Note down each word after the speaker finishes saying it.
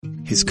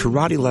his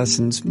karate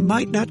lessons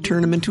might not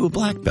turn him into a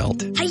black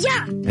belt.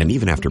 Hi-ya! And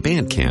even after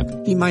band camp,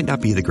 he might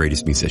not be the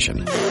greatest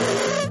musician.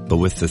 But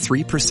with the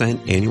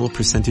 3% annual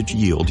percentage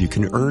yield you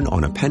can earn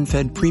on a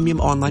PenFed premium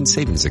online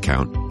savings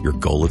account, your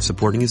goal of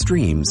supporting his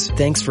dreams...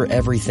 Thanks for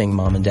everything,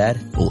 Mom and Dad.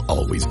 ...will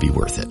always be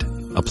worth it.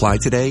 Apply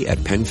today at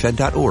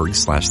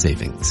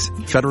PenFed.org/savings.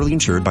 Federally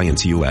insured by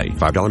NCUA.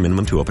 $5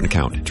 minimum to open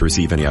account. To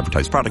receive any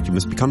advertised product, you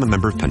must become a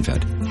member of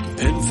PenFed.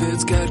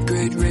 PenFed's got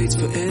great rates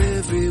for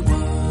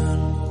everyone.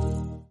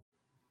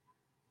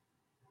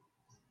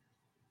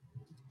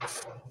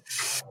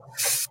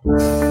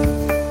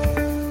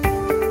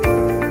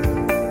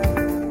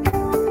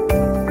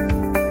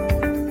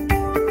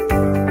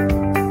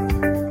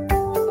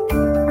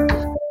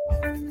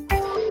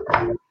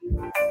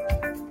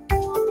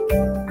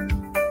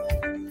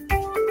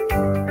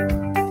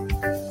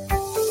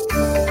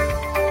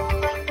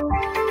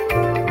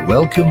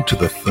 Welcome to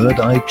the Third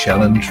Eye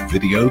Challenge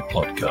video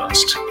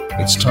podcast.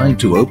 It's time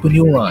to open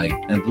your eye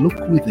and look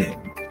within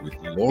with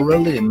Laura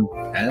Lynn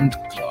and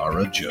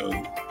Clara Joe.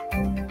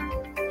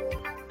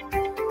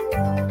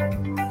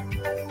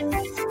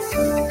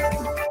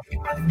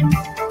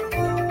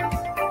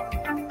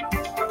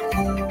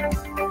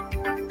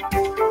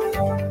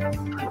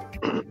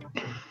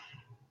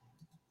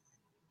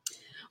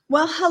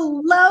 Well,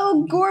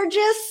 hello,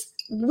 gorgeous.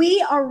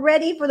 We are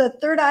ready for the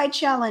Third Eye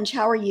Challenge.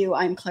 How are you?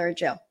 I'm Clara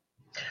Joe.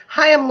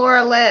 Hi, I'm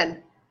Laura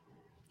Lynn.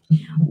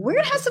 We're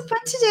going to have some fun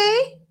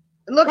today.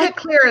 Look at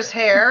Clara's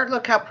hair.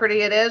 Look how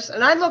pretty it is.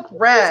 And I look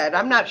red.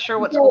 I'm not sure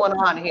what's going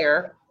on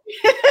here.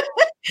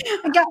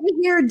 I got my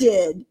hair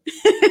did.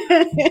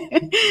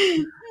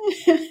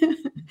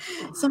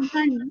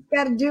 Sometimes you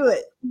got to do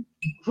it.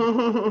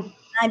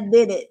 I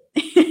did it.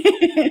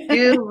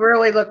 You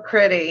really look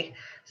pretty.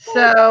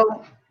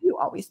 So you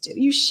always do.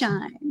 You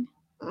shine.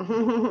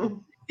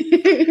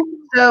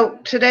 So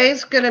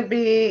today's going to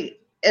be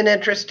an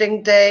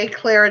interesting day.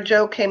 Clara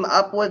Joe came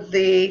up with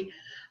the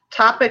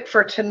topic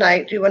for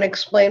tonight. Do you want to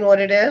explain what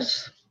it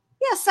is?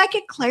 Yeah,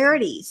 psychic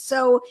clarity.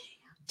 So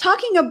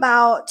talking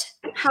about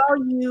how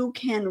you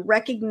can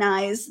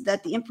recognize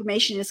that the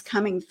information is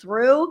coming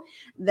through,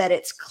 that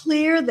it's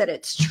clear, that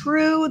it's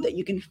true, that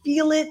you can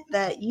feel it,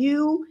 that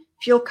you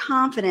feel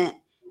confident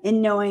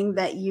in knowing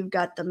that you've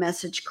got the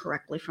message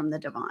correctly from the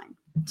divine.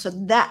 So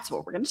that's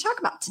what we're going to talk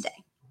about today.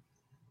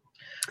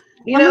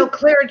 You know,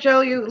 Clara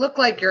Joe, you look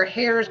like your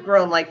hair's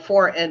grown like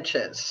 4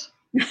 inches.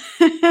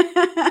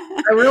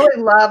 I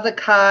really love the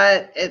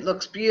cut. It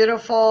looks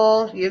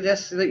beautiful.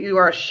 You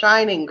are a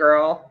shining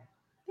girl.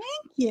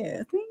 Thank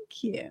you.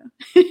 Thank you.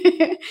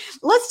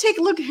 Let's take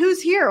a look at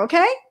who's here,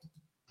 okay?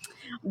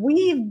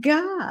 We've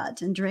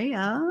got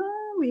Andrea.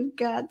 We've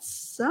got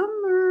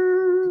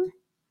Summer.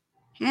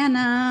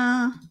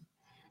 Hannah.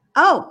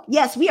 Oh,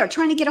 yes, we are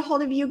trying to get a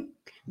hold of you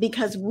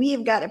because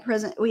we've got a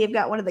present. We have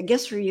got one of the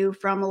gifts for you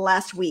from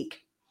last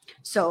week.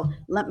 So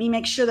let me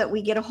make sure that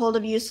we get a hold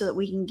of you so that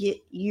we can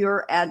get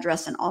your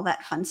address and all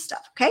that fun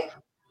stuff. Okay.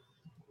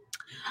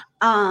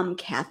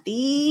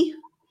 Kathy,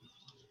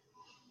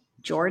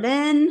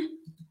 Jordan,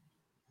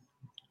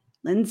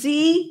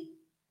 Lindsay,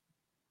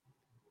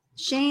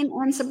 Shane,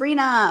 and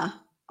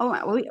Sabrina.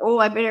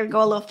 I better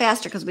go a little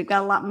faster because we've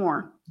got a lot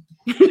more.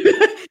 You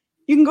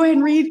can go ahead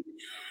and read.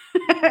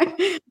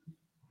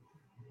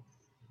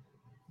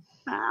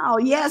 Wow,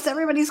 yes,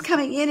 everybody's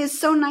coming in. It's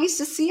so nice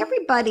to see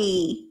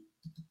everybody.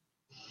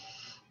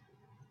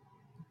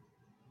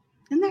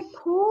 Isn't that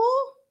cool?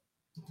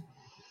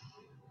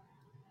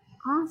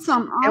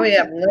 Awesome. And we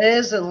have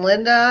Liz and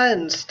Linda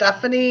and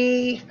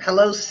Stephanie.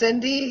 Hello,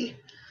 Cindy.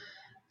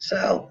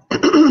 So,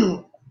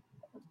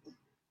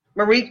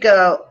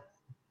 Mariko,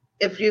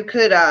 if you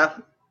could try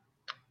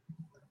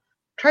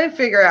to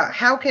figure out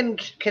how can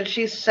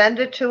she send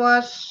it to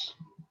us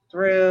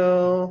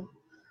through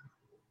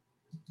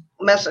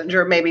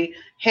Messenger, maybe.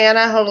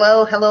 Hannah,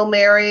 hello,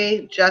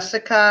 Mary,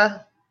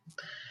 Jessica,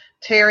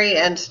 Terry,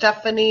 and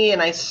Stephanie,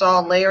 and I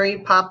saw Larry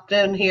popped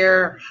in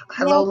here.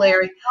 Hello,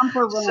 Larry.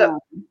 So,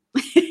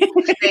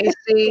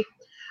 Stacy.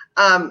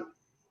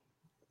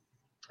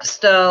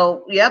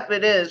 So, yep,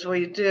 it is.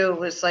 We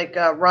do. It's like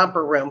a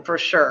romper room for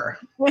sure.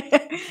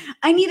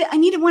 I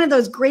needed one of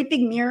those great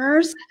big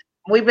mirrors.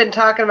 We've been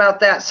talking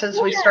about that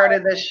since we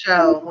started this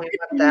show. We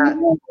got that.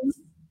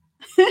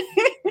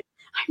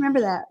 I remember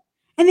that.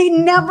 And they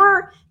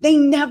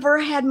never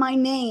had my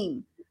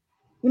name.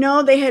 You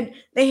know, they had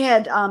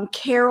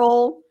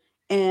Carol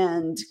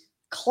and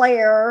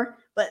Claire,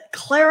 but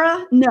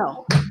Clara,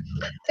 no.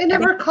 They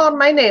never called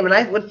my name, and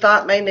I would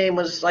thought my name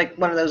was like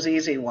one of those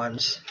easy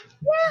ones.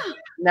 Yeah.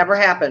 Never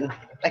happened.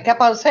 I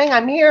kept on saying,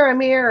 I'm here. I'm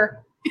right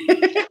here.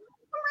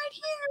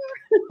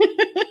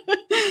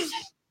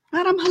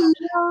 Madam,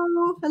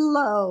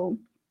 hello.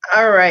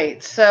 All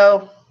right.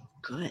 So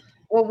good.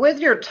 Well, with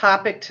your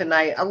topic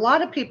tonight, a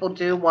lot of people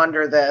do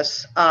wonder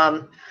this.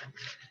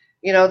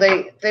 You know,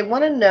 they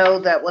want to know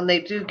that when they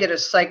do get a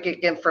psychic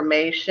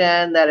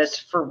information, that it's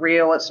for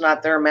real. It's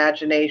not their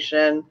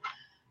imagination.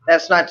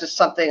 That's not just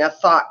a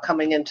thought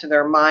coming into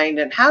their mind.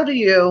 And how do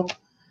you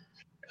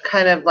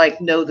kind of like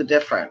know the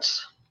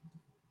difference?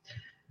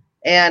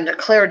 And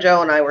Clara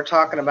Jo and I were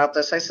talking about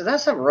this. I said,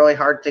 that's a really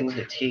hard thing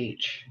to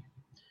teach.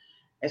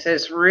 I said,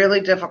 it's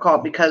really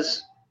difficult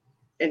because,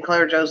 and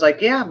Clara Jo's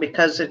like, yeah,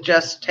 because it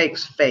just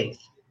takes faith.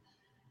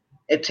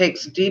 It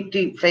takes deep,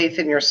 deep faith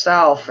in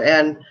yourself.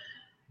 And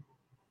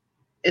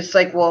it's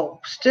like,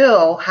 well,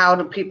 still, how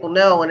do people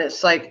know? And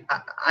it's like,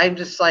 I'm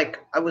just like,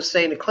 I was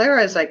saying to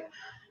Clara, it's like,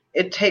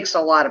 it takes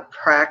a lot of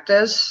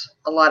practice,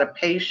 a lot of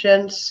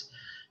patience.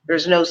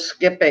 There's no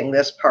skipping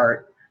this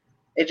part.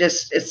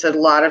 It's a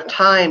lot of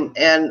time.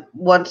 And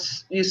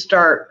once you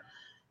start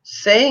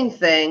saying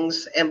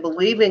things and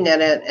believing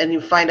in it and you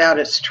find out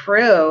it's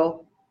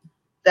true,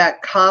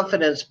 that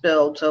confidence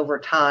builds over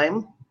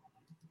time.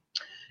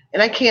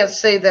 And I can't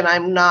say that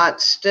I'm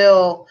not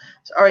still,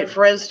 all right,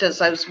 for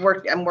instance,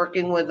 I'm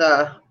working with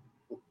a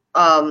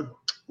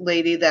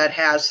lady that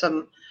has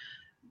some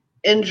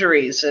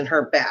injuries in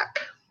her back.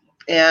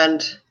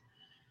 And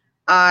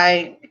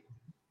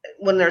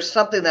when there's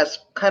something that's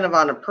kind of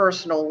on a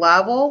personal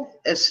level,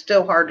 it's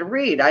still hard to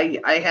read.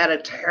 I had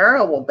a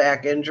terrible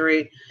back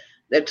injury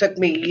that took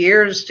me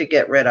years to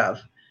get rid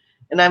of.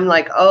 And I'm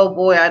like, oh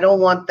boy, I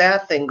don't want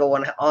that thing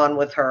going on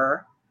with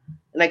her.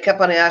 And I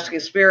kept on asking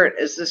Spirit,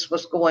 is this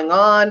what's going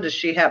on? Does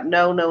she have,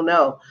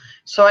 no.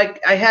 So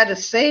I had to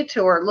say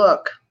to her,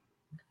 look,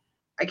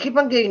 I keep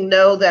on getting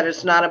that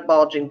it's not a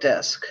bulging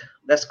disc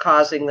that's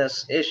causing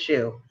this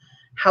issue.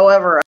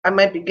 However, I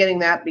might be getting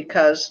that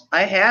because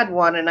I had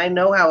one and I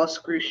know how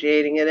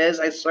excruciating it is.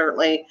 I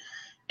certainly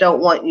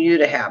don't want you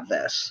to have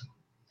this.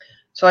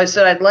 So I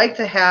said, I'd like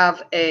to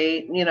have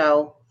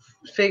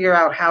figure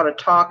out how to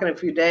talk in a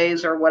few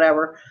days or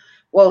whatever.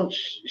 Well,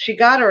 she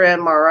got her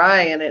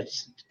MRI and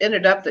it's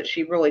ended up that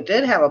she really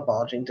did have a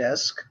bulging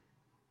disc.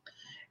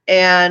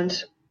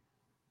 And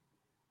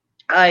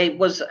I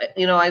was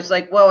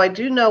like, well, I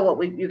do know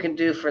what you can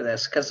do for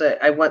this because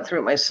I went through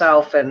it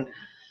myself and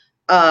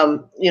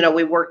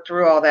we worked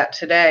through all that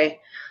today.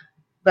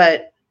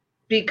 But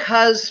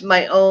because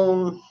my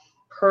own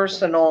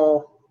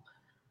personal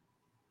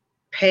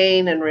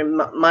pain and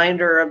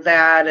reminder of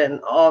that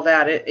and all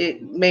that,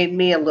 it made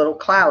me a little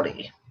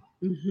cloudy.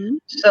 Mm-hmm.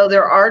 So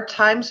there are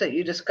times that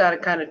you just got to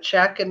kind of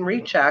check and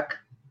recheck,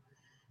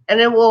 and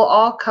it will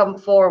all come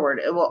forward.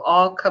 It will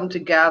all come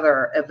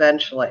together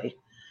eventually.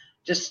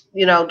 Just,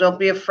 don't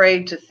be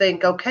afraid to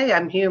think, okay,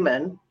 I'm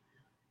human.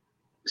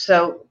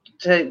 So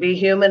to be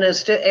human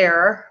is to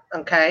err,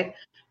 okay?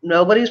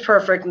 Nobody's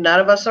perfect. None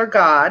of us are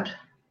God.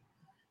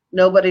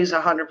 Nobody's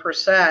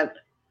 100%.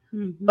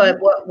 Mm-hmm. But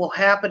what will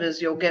happen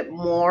is you'll get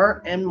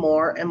more and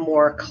more and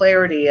more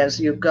clarity as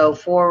you go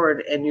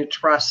forward and you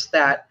trust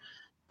that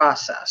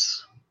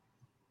process.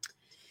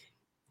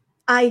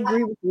 I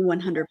agree with you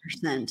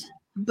 100%.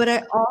 But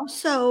I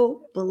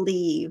also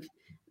believe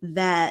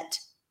that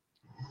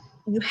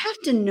you have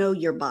to know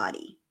your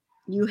body.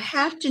 You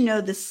have to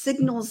know the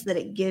signals that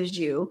it gives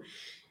you.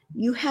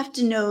 You have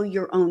to know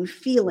your own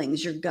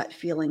feelings, your gut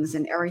feelings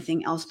and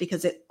everything else,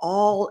 because it's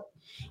all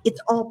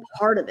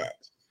part of it.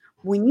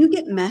 When you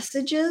get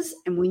messages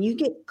and when you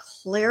get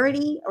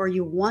clarity or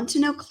you want to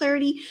know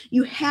clarity,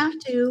 you have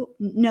to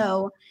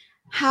know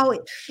how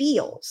it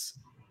feels.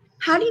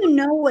 How do you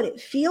know what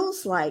it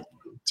feels like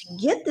to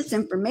get this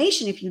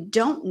information if you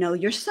don't know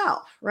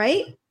yourself,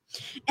 right?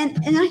 And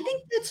I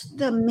think that's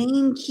the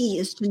main key,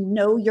 is to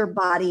know your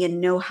body and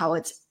know how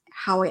it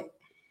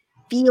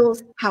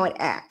feels, how it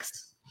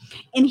acts.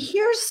 And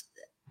here's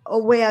a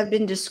way I've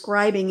been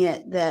describing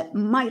it that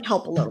might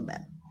help a little bit.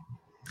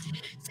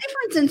 Say,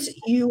 for instance,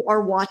 you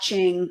are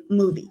watching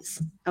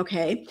movies,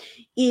 okay?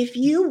 If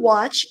you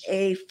watch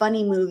a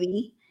funny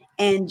movie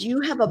and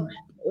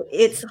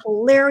it's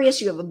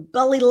hilarious, you have a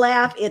belly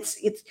laugh,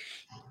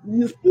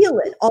 you feel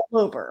it all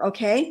over,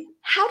 okay?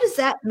 How does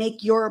that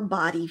make your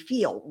body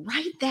feel?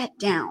 Write that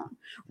down.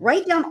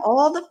 Write down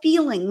all the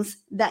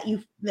feelings that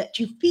you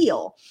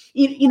feel.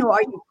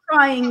 Are you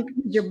crying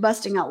because you're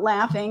busting out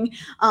laughing?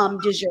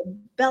 Does your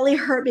belly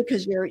hurt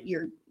because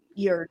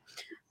you're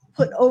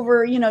put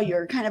over,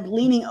 you're kind of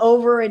leaning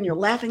over and you're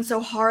laughing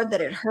so hard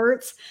that it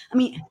hurts? I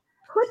mean,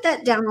 put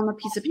that down on a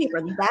piece of paper.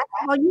 That's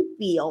how you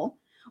feel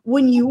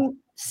when you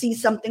see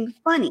something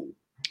funny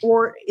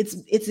or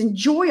it's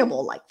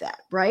enjoyable like that,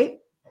 right?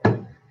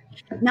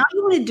 Now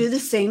you want to do the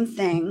same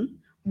thing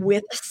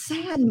with a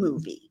sad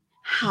movie.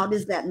 How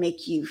does that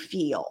make you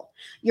feel?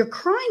 You're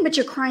crying, but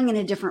you're crying in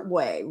a different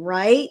way,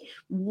 right?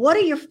 What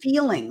are your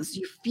feelings?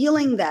 You're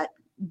feeling that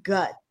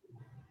gut.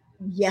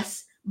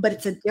 Yes, but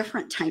it's a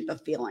different type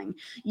of feeling.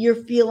 You're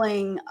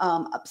feeling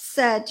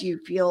upset. You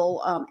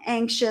feel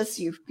anxious.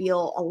 You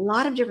feel a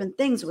lot of different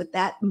things with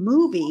that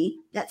movie.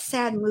 That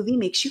sad movie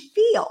makes you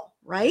feel,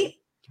 right?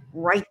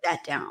 Write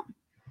that down.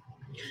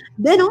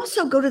 Then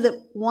also go to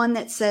the one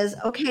that says,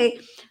 okay,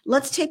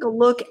 let's take a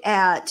look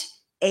at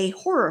a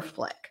horror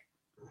flick.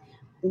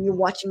 When you're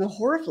watching a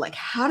horror flick,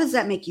 how does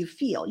that make you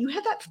feel? You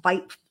have that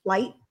fight,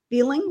 flight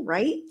feeling,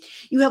 right?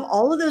 You have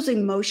all of those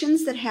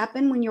emotions that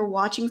happen when you're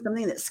watching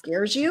something that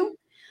scares you.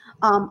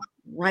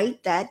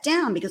 Write that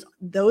down, because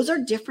those are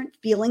different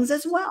feelings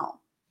as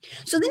well.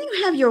 So then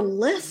you have your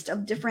list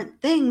of different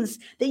things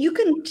that you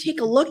can take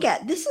a look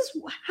at. This is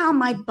how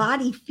my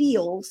body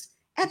feels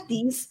at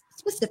these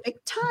specific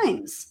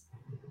times.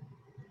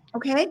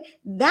 Okay,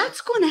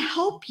 that's going to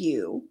help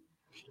you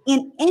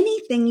in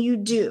anything you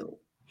do.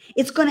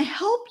 It's going to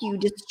help you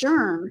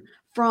discern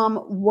from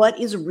what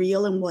is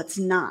real and what's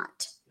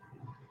not.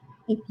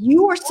 If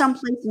you are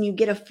someplace and you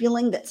get a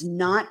feeling that's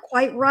not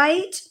quite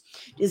right,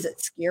 does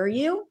it scare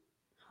you?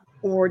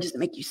 Or does it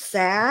make you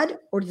sad?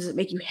 Or does it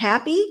make you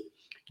happy?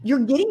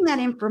 You're getting that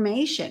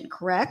information,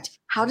 correct?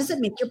 How does it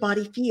make your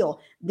body feel?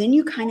 Then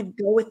you kind of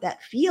go with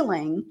that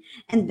feeling,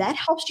 and that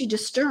helps you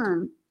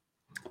discern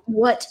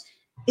what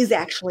is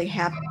actually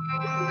happening.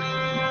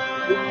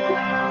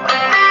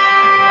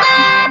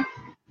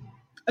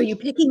 Are you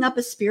picking up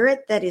a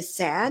spirit that is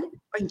sad?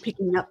 Are you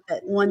picking up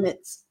that one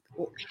that's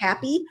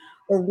happy,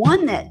 or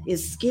one that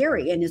is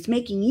scary and is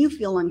making you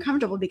feel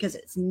uncomfortable because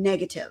it's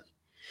negative?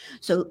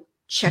 So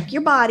check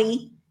your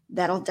body.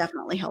 That'll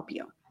definitely help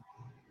you.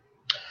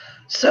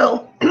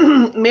 So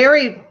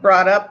Mary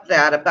brought up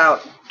that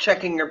about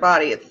checking your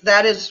body.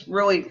 That is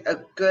really a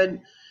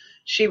good,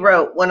 she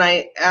wrote, when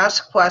I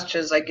ask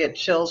questions, I get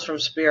chills from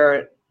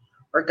spirit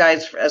or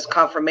guides as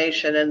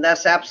confirmation. And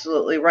that's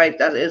absolutely right.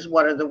 That is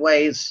one of the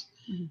ways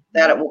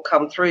that it will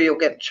come through. You'll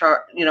get,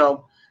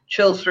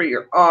 chills through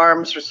your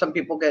arms, or some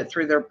people get it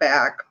through their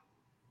back.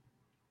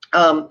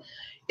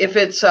 If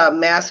it's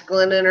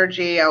masculine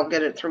energy, I'll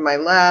get it through my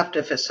left.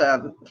 If it's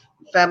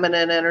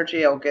feminine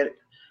energy, I'll get it.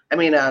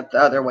 The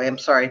other way, I'm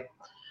sorry.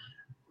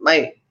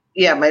 My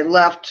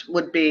left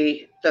would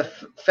be the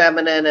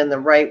feminine, and the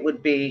right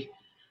would be,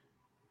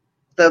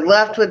 the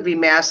left would be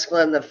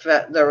masculine,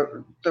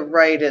 the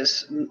right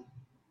is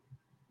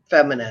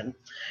feminine.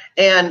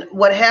 And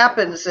what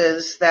happens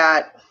is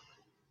that,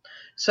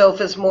 so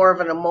if it's more of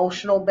an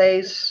emotional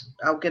base,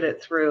 I'll get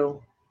it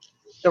through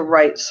the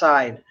right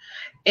side.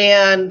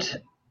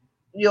 And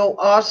you'll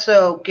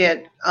also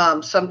get,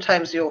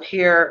 sometimes you'll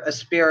hear a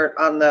spirit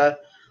on the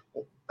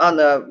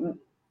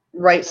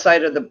right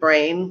side of the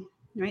brain,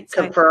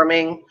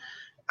 confirming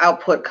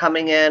output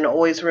coming in.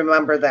 Always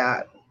remember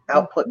that,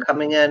 output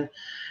coming in.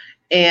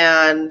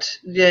 And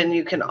then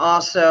you can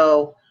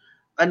also,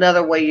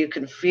 another way you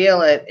can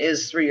feel it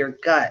is through your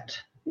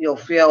gut. You'll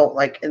feel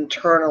like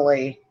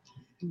internally,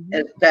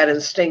 that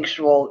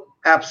instinctual,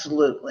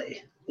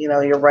 absolutely,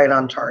 you're right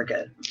on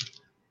target.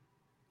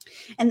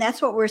 And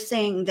that's what we're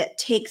saying, that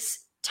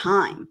takes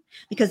time,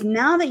 because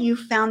now that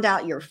you've found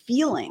out your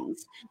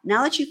feelings,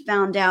 now that you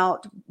found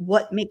out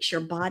what makes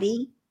your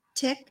body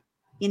tick,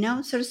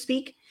 so to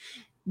speak,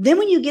 then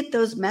when you get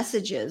those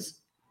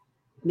messages,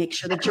 make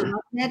sure that you're writing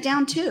that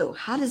down too.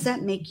 How does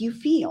that make you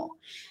feel?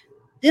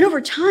 Then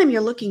over time,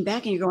 you're looking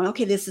back and you're going,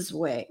 okay, this is the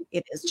way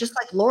it is. Just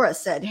like Laura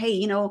said,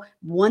 hey,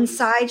 one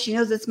side, she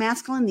knows it's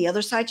masculine. The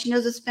other side, she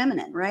knows it's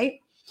feminine,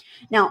 right?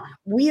 Now,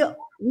 we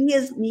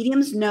as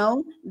mediums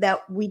know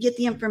that we get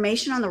the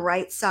information on the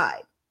right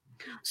side.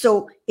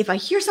 So if I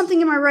hear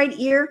something in my right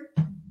ear,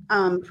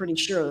 I'm pretty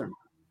sure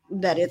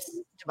that it's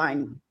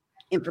divine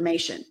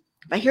information.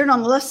 If I hear it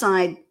on the left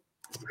side,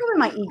 it's probably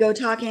my ego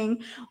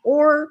talking,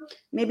 or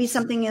maybe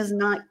something is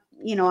not,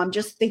 I'm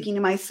just thinking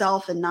to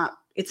myself and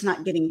it's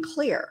not getting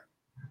clear.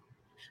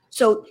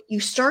 So you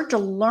start to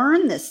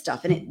learn this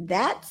stuff, and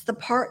that's the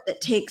part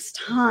that takes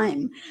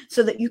time,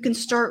 so that you can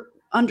start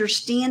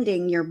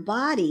understanding your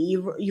body.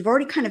 You've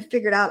already kind of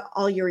figured out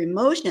all your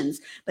emotions,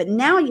 but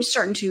now you're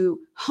starting to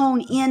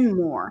hone in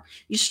more.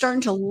 You're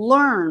starting to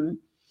learn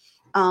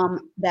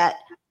that,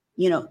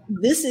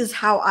 this is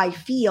how I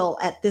feel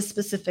at this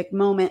specific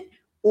moment,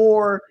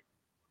 or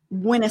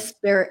when a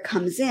spirit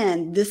comes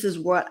in, this is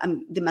what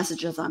the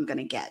messages I'm going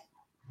to get.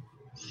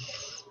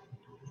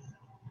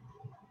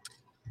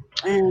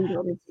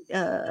 And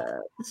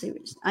let's see,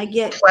 I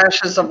get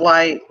flashes of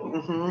light.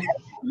 Mm-hmm.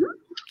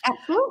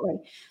 Absolutely.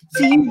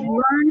 So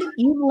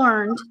you've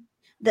learned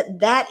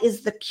that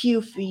is the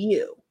cue for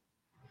you,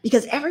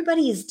 because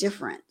everybody is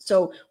different.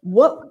 So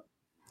what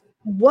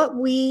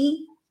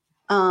we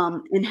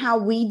and how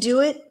we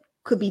do it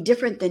could be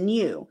different than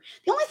you.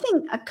 The only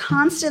thing, a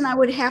constant I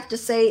would have to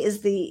say,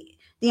 is the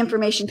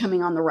information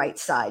coming on the right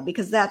side,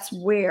 because that's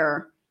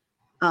where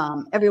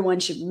everyone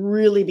should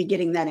really be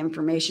getting that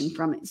information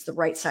from. It's the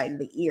right side of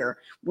the ear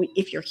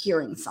if you're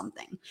hearing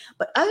something.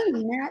 But other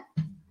than that,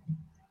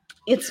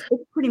 it's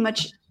pretty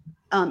much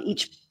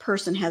each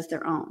person has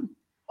their own.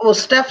 Well,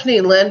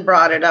 Stephanie Lynn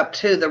brought it up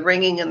too, the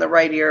ringing in the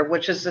right ear,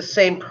 which is the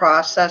same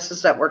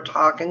processes that we're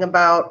talking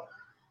about.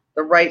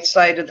 The right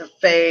side of the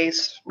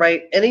face,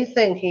 right?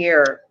 Anything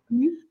here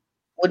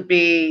would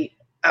be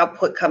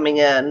output coming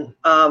in.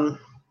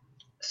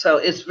 So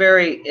it's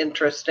very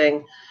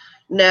interesting.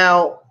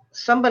 Now,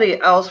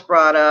 somebody else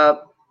brought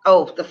up,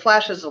 the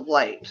flashes of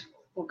light.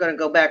 We're going to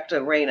go back to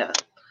Raina.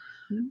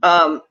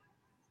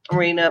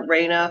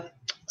 Raina,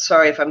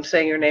 sorry if I'm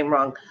saying your name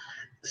wrong.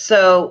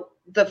 So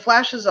the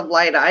flashes of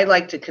light, I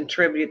like to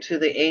contribute to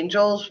the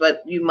angels,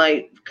 but you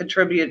might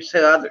contribute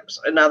to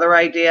others. Another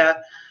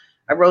idea,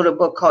 I wrote a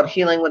book called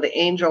Healing with the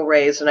Angel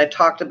Rays, and I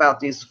talked about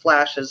these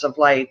flashes of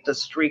light, the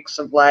streaks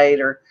of light,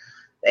 or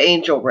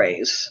angel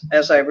rays,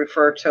 as I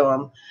refer to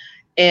them.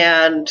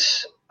 And,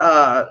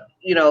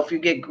 if you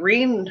get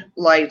green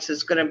lights,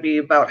 it's going to be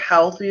about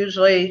health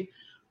usually,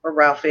 or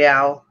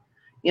Raphael.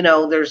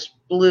 There's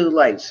blue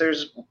lights,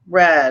 there's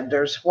red,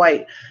 there's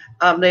white.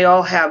 They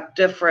all have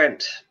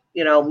different,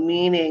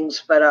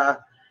 meanings,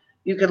 but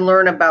you can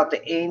learn about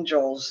the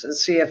angels and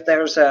see if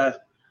there's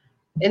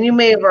and you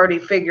may have already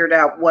figured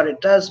out what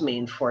it does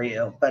mean for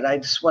you, but I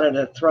just wanted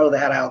to throw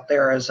that out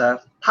there as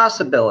a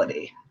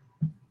possibility.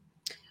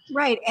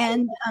 Right.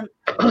 And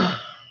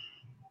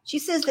she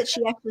says that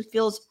she actually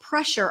feels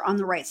pressure on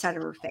the right side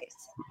of her face.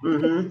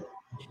 Mm-hmm.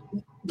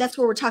 That's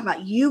what we're talking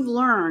about. You've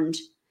learned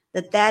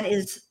that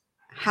is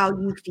how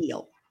you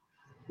feel.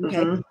 Okay.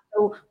 Mm-hmm.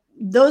 So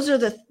those are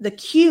the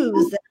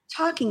cues that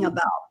I'm talking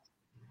about,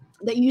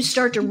 that you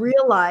start to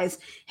realize,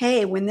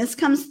 hey, when this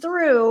comes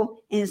through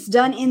and it's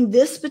done in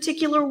this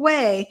particular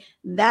way,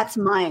 that's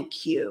my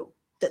cue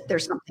that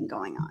there's something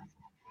going on.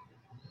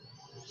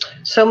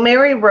 So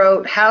Mary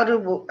wrote, how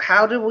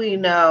do we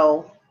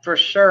know for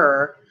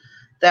sure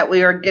that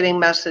we are getting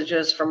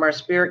messages from our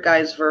spirit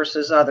guides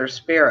versus other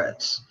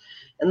spirits?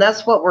 And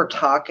that's what we're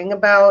talking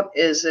about,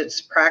 is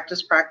it's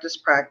practice, practice,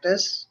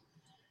 practice.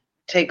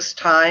 It takes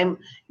time.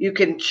 You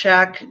can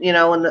check,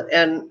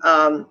 in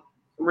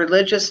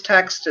religious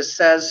text, it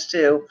says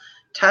to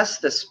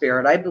test the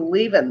spirit. I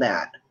believe in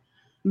that.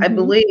 Mm-hmm. I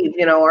believe,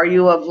 are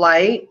you of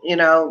light?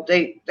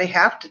 They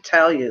have to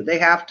tell you. They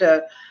have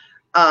to,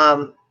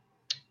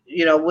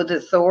 with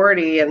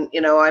authority, and,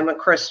 I'm a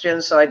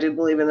Christian, so I do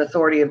believe in the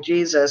authority of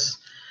Jesus.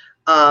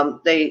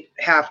 They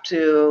have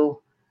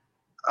to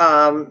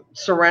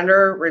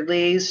surrender,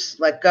 release,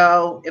 let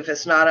go if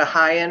it's not a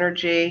high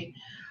energy.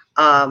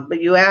 But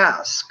you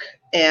ask,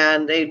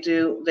 and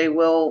they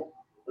will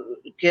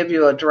give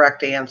you a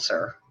direct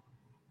answer.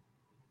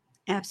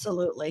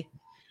 Absolutely.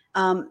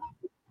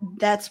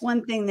 That's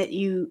one thing that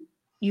you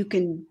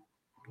can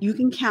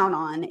count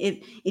on.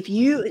 If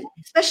you,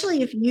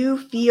 especially if you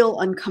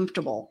feel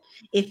uncomfortable,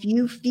 if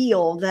you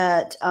feel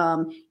that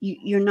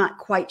you're not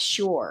quite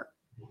sure,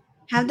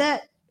 have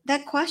that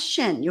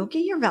question. You'll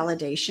get your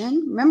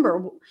validation.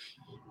 Remember,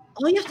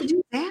 all you have to do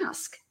is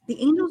ask.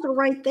 The angels are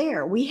right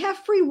there. We have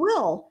free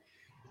will,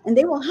 and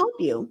they will help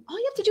you. All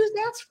you have to do is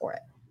ask for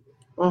it.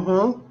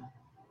 Mm-hmm.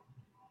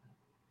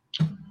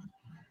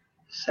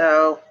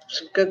 So,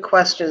 some good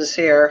questions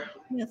here.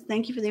 Yes,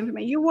 thank you for the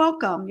information. You're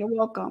welcome. You're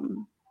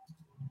welcome.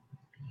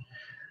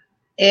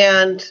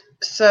 And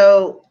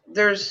so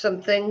there's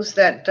some things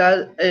that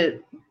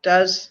it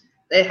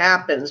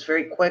happens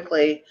very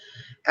quickly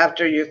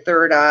after your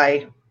third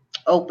eye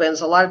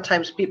opens. A lot of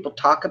times people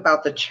talk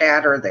about the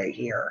chatter they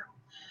hear.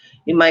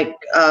 You might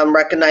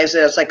recognize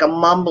it as like a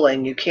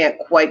mumbling. You can't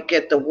quite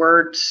get the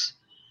words,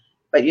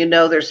 but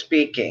they're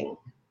speaking.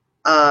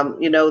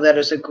 That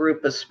is a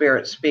group of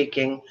spirits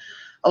speaking.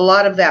 A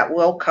lot of that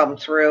will come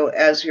through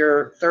as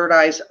your third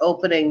eye's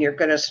opening. You're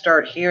going to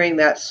start hearing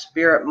that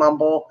spirit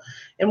mumble.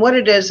 And what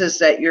it is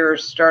that you're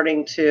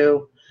starting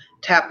to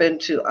tap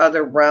into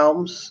other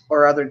realms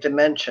or other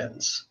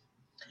dimensions.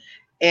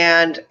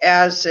 And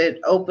as it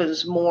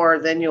opens more,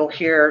 then you'll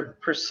hear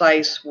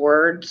precise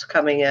words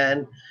coming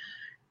in.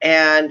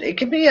 And it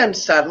can be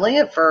unsettling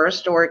at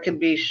first, or it can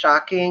be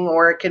shocking,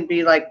 or it can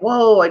be like,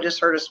 whoa, I just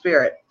heard a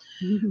spirit.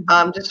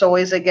 Mm-hmm. Just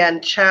always,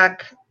 again,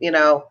 check,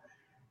 like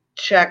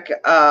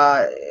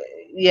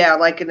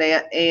an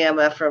AM,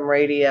 FM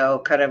radio,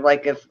 kind of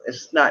like if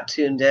it's not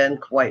tuned in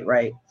quite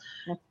right.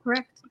 That's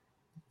correct.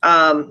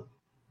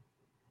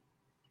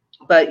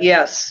 But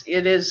yes,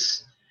 it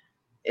is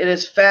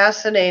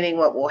fascinating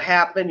what will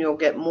happen. You'll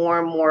get more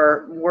and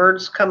more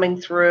words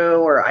coming through,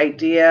 or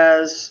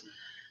ideas.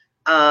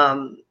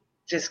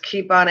 Just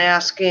keep on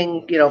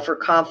asking, for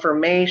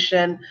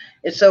confirmation.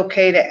 It's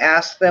okay to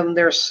ask them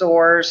their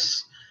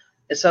source.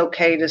 It's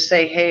okay to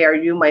say, hey, are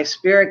you my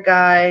spirit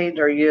guide?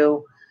 Are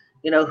you,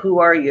 who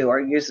are you? Are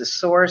you the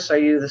source? Are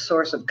you the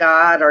source of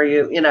God? Are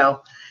you,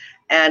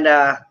 and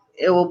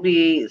it will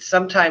be,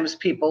 sometimes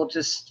people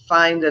just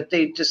find that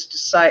they just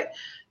decide,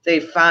 they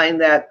find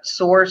that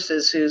source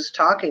is who's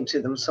talking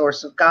to them,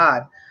 source of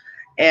God.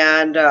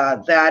 And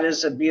that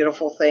is a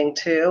beautiful thing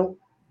too.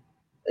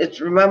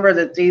 Remember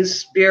that these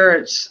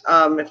spirits,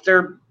 if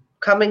they're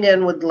coming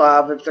in with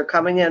love, if they're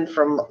coming in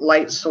from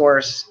light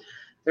source,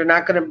 they're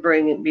not going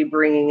to be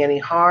bringing any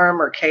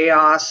harm or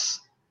chaos.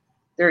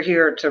 They're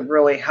here to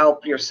really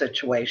help your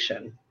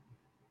situation.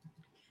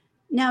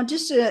 Now,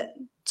 just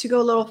to go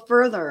a little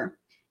further,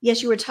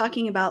 yes, you were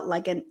talking about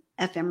like an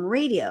FM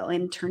radio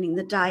and turning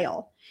the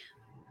dial.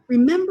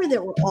 Remember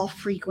that we're all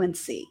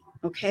frequency,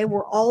 okay?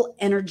 We're all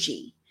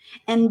energy.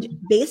 And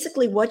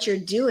basically what you're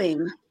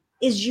doing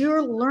is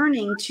you're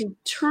learning to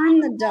turn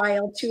the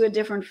dial to a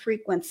different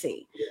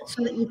frequency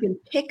so that you can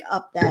pick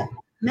up that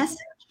message.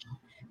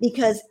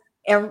 Because,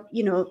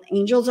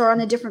 angels are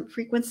on a different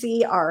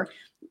frequency, our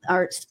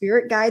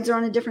spirit guides are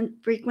on a different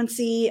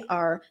frequency,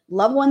 our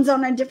loved ones are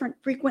on a different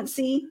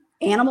frequency,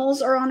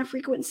 animals are on a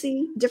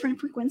different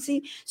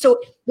frequency.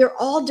 So they're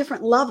all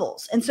different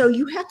levels. And so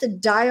you have to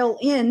dial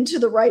in to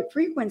the right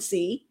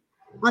frequency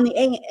on the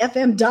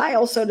AM/FM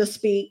dial, so to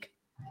speak,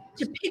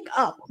 to pick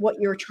up what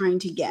you're trying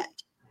to get.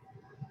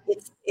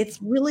 It's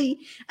really,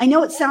 I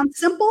know it sounds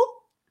simple,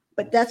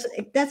 but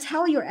that's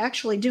how you're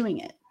actually doing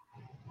it.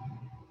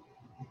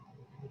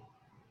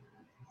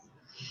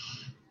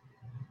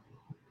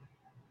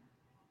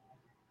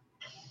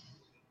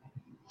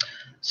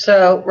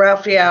 So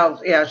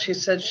Raphael, yeah, she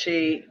said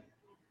she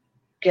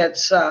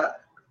gets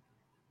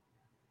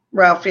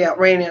Raphael.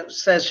 Raina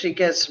says she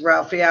gets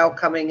Raphael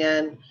coming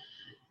in,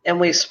 and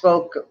we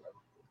spoke.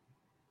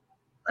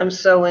 I'm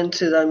so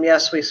into them.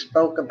 Yes, we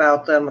spoke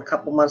about them a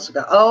couple months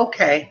ago. Oh,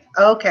 okay.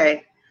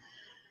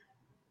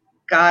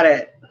 Got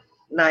it.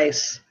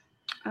 Nice.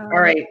 All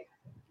right.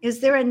 Is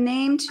there a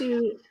name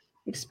to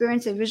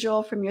experience a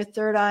visual from your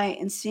third eye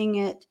and seeing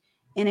it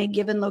in a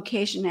given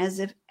location as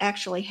if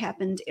actually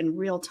happened in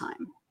real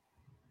time?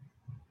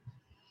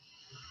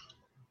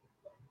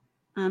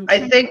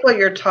 I think what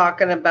you're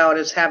talking about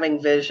is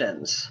having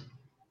visions.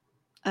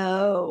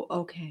 Oh,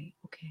 okay.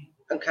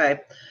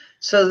 Okay.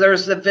 So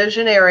there's the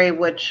visionary,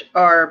 which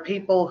are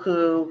people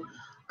who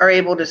are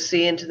able to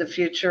see into the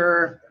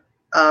future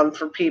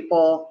for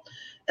people.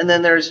 And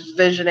then there's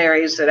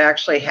visionaries that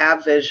actually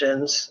have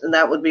visions, and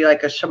that would be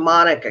like a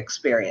shamanic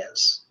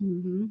experience.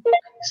 Mm-hmm.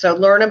 So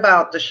learn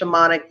about the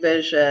shamanic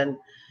vision,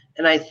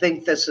 and I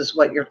think this is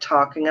what you're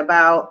talking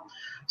about.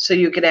 So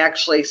you can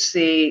actually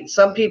see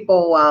some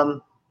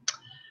people,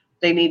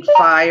 they need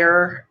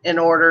fire in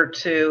order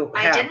to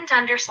have. I didn't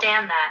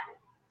understand that.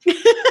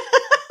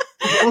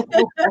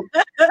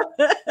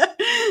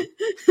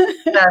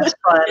 That's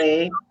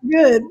funny.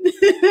 Good.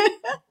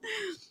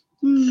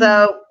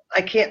 So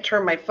I can't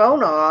turn my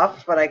phone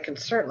off, but I can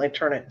certainly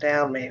turn it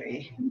down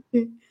maybe.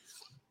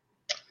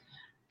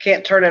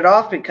 Can't turn it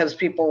off because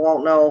people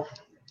won't know.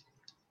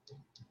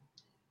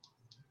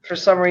 For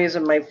some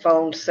reason, my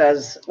phone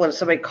says when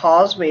somebody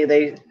calls me,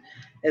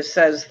 it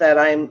says that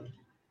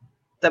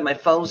my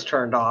phone's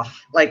turned off,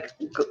 like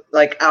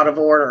out of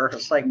order.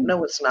 It's like,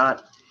 no, it's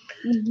not.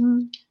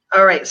 Mm-hmm.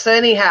 All right. So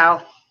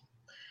anyhow,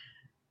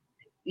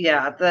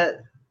 yeah,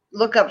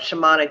 look up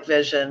shamanic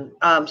vision.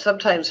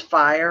 Sometimes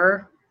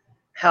fire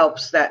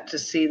helps that to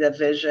see the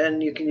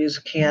vision. You can use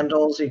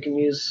candles. You can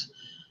use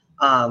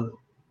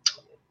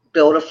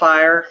build a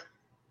fire,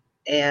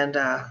 and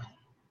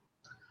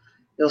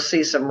you'll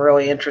see some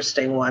really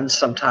interesting ones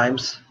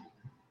sometimes.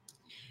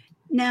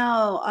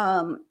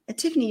 Now,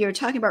 Tiffany, you're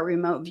talking about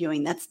remote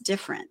viewing. That's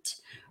different.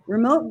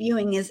 Remote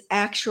viewing is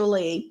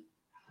actually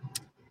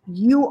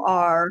you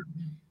are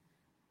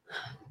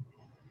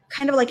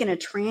kind of like in a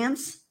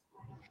trance,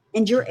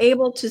 and you're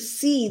able to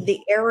see the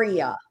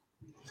area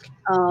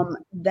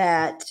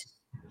that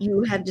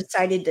you have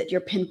decided that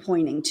you're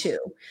pinpointing to.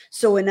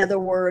 So in other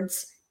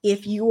words,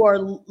 if you are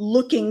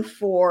looking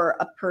for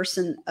a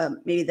person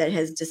maybe that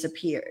has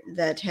disappeared,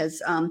 that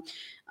has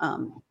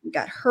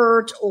got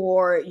hurt,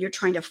 or you're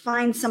trying to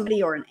find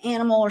somebody or an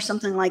animal or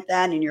something like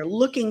that, and you're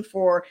looking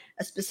for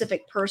a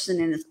specific person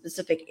in a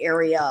specific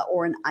area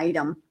or an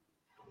item,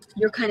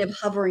 you're kind of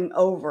hovering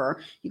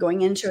over. You're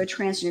going into a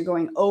trance and you're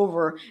going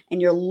over and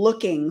you're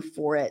looking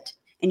for it,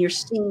 and you're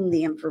seeing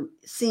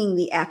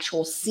the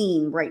actual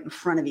scene right in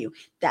front of you.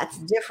 That's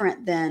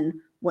different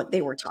than what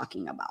they were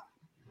talking about.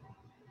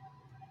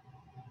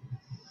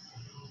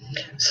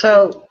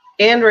 So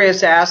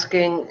Andrea's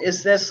asking,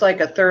 is this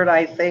like a third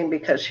eye thing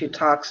because she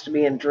talks to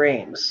me in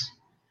dreams?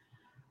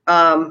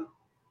 Well,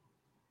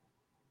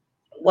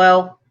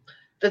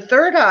 the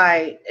third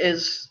eye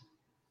is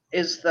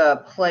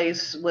the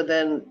place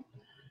within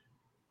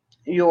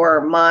your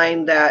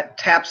mind that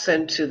taps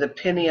into the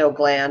pineal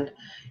gland.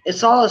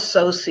 It's all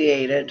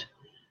associated,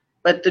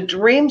 but the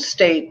dream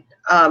state,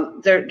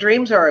 their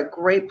dreams are a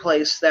great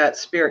place that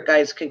spirit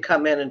guides can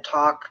come in and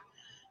talk,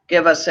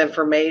 give us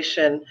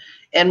information.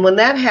 And when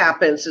that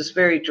happens, it's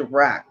very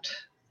direct.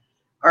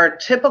 Our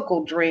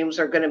typical dreams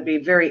are going to be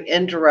very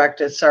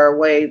indirect. It's our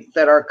way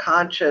that our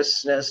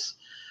consciousness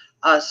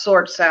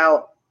sorts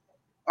out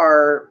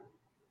our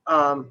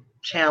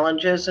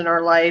challenges in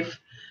our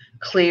life,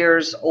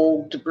 clears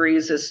old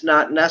debris that's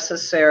not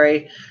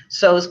necessary.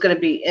 So it's going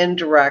to be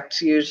indirect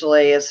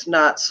usually. It's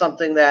not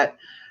something that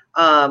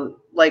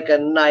like a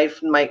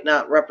knife might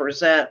not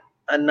represent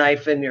a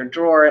knife in your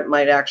drawer. It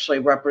might actually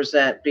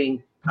represent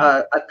being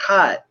a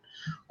cut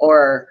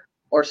or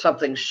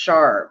something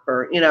sharp,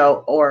 or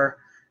or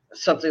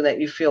something that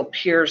you feel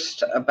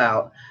pierced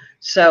about.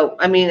 So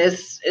I mean,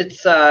 it's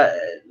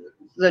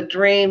the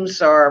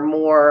dreams are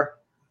more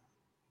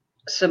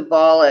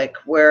symbolic,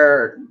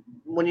 where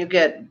when you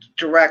get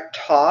direct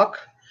talk,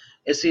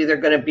 it's either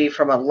going to be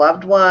from a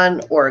loved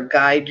one or a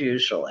guide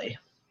usually.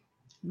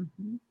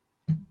 Mm-hmm.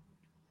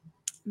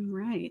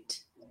 Right.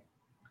 I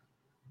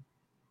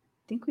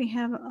think we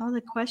have all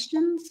the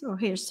questions. Oh,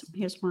 here's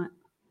one.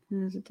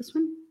 Is it this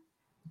one?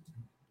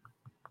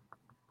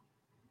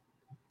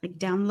 Like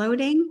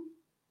downloading?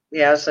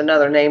 Yeah, it's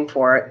another name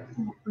for it.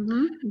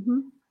 Mm-hmm. Mm-hmm.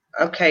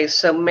 Okay,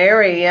 so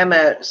Mary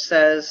Emmett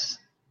says,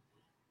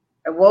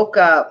 I woke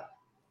up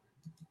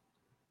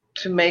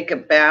to make a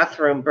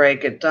bathroom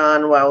break at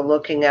dawn. While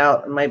looking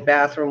out my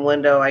bathroom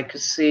window, I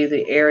could see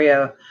the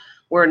area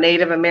where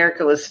Native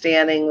America was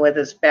standing with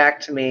his back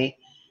to me,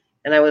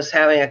 and I was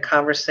having a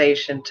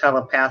conversation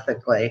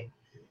telepathically.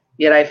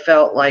 Yet I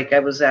felt like I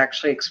was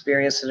actually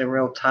experiencing it in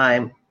real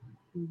time.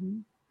 Mm-hmm.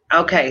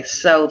 Okay,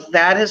 so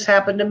that has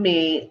happened to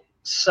me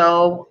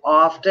so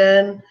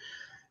often,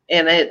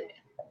 and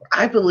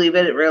I believe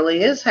it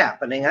really is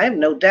happening. I have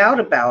no doubt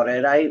about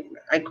it.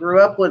 I grew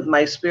up with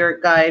my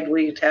spirit guide.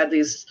 We had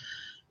these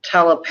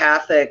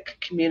telepathic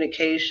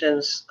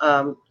communications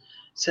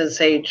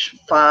since age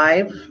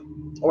 5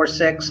 or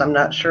 6. I'm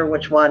not sure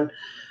which one,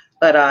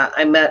 but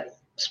I met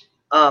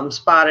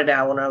Spotted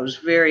Owl when I was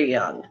very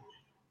young.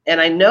 And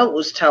I know it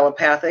was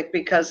telepathic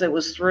because it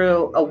was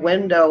through a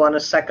window on a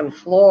second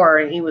floor,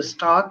 and he was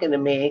talking to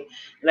me,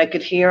 and I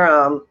could hear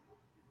him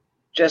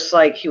just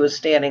like he was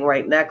standing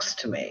right next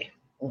to me.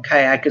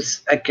 Okay, I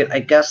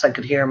guess I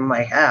could hear him in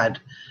my head,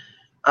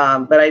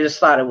 but I just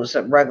thought it was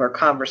a regular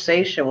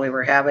conversation we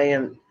were having,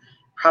 and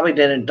probably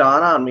didn't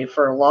dawn on me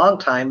for a long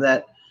time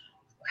that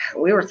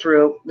we were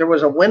through. There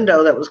was a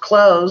window that was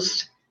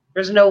closed.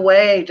 There's no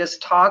way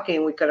just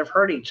talking we could have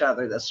heard each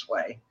other this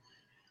way.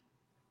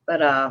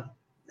 But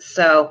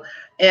so,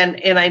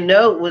 and I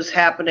know it was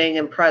happening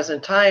in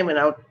present time, and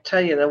I'll tell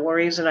you the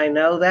reason I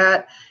know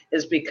that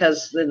is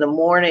because in the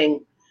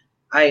morning,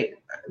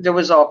 there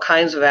was all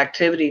kinds of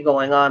activity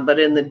going on, but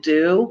in the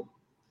dew,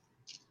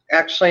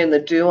 actually in the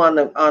dew on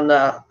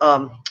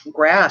the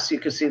grass, you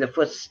could see the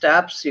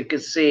footsteps, you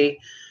could see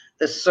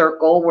the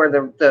circle where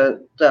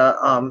the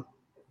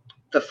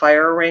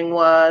fire ring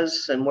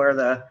was, and where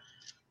the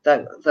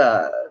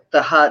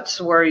huts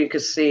were. You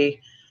could see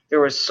there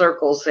were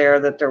circles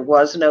there that there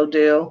was no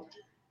dew,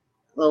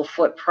 little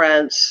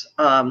footprints.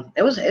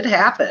 It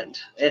happened.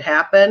 It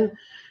happened.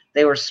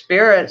 They were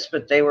spirits,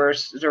 but there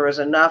was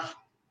enough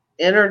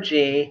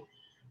energy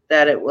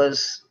that it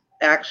was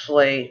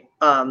actually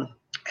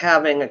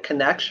having a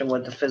connection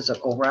with the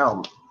physical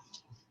realm.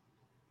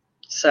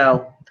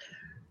 So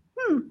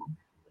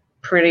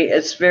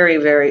it's very,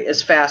 very,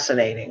 it's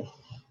fascinating.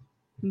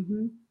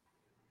 Mm-hmm.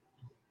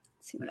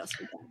 Let's see what else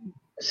we got.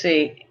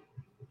 See,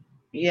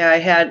 yeah, I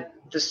had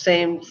the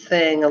same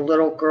thing, a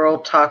little girl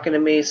talking to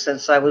me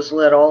since I was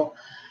little.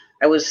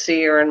 I would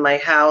see her in my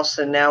house,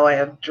 and now I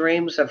have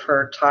dreams of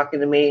her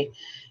talking to me,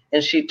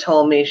 and she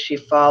told me she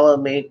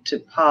followed me to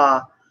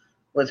PA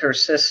with her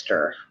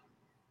sister.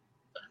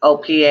 Oh,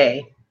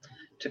 PA.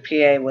 To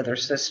PA with her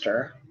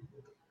sister.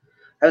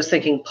 I was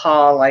thinking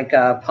Paul, like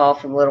Paul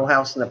from Little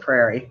House on the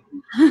Prairie.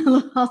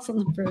 Little House on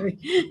the Prairie.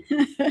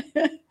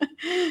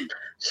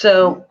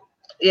 So,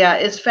 yeah,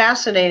 it's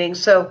fascinating.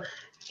 So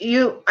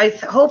I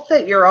hope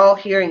that you're all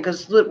hearing,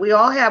 because we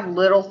all have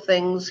little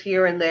things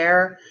here and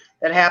there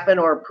that happen,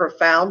 or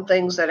profound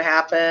things that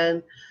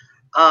happen.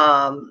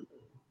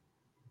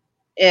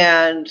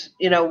 And,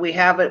 we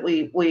have it,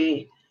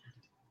 we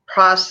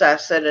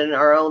process it in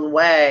our own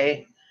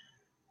way.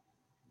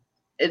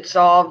 It's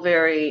all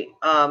very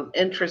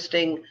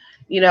interesting.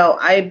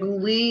 I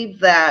believe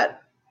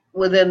that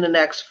within the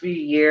next few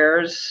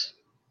years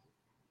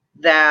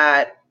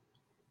that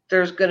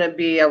there's going to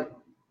be a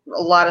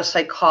lot of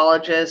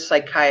psychologists,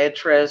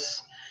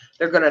 psychiatrists,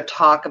 they're going to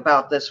talk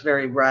about this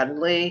very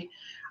readily.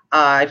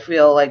 I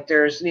feel like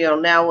there's,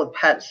 now with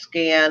PET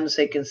scans,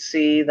 they can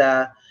see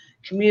the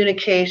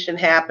communication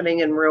happening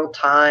in real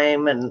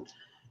time. And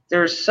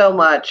there's so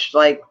much,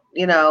 like,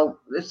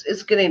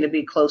 it's getting to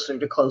be closer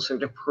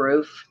to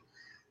proof.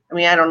 I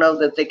mean, I don't know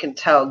that they can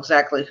tell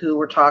exactly who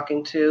we're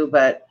talking to,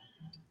 but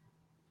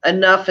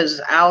enough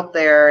is out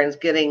there and it's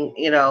getting,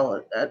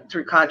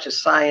 through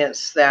conscious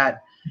science,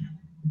 that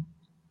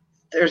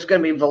there's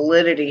going to be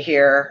validity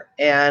here.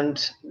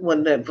 And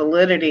when the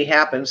validity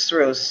happens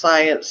through a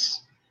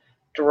science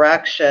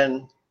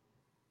direction,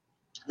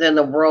 then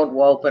the world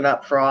will open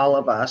up for all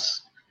of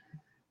us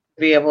to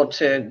be able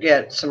to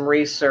get some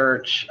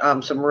research,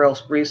 some real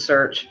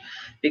research,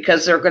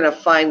 because they're going to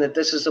find that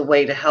this is a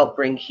way to help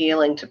bring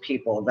healing to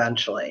people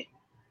eventually.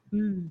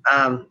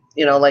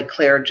 Like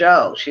Claire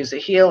Joe, she's a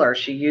healer.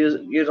 She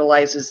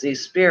utilizes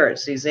these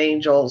spirits, these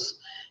angels,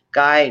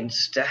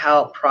 guides to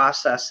help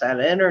process that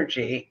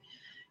energy.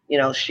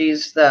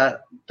 She's the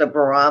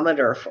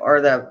barometer,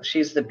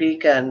 she's the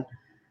beacon,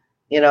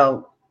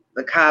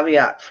 the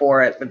caveat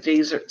for it. But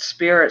these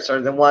spirits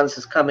are the ones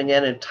that's coming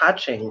in and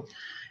touching.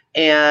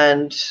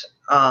 And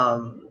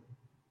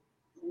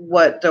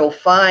what they'll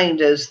find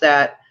is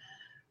that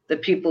the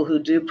people who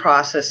do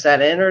process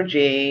that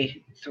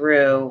energy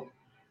through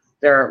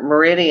their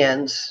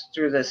meridians,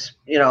 through this,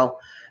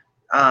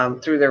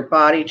 through their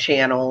body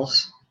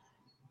channels,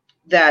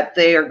 that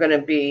they are going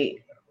to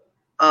be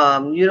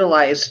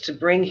utilized to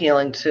bring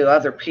healing to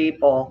other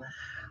people.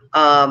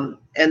 And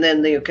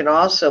then you can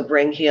also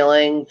bring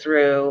healing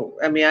through,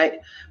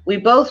 we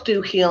both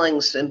do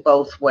healings in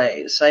both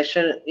ways. I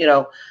shouldn't,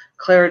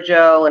 Claire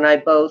Joe and I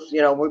both,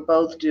 we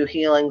both do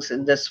healings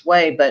in this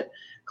way, but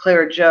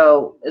Claire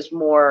Joe is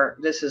more,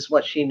 this is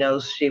what she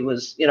knows she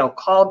was,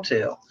 called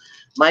to.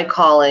 My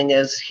calling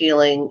is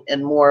healing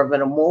in more of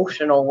an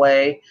emotional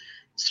way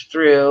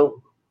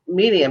through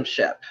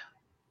mediumship.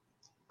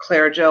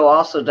 Claire Jo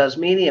also does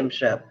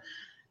mediumship.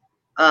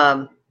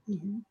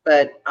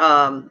 But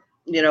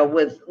you know,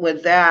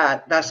 with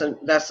that,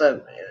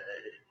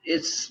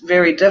 it's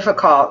very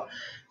difficult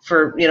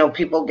for, you know,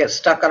 people get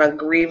stuck on a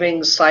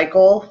grieving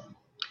cycle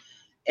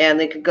and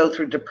they could go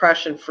through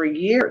depression for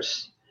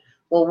years.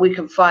 Well, we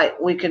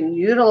can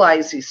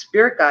utilize these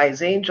spirit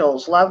guides,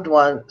 angels, loved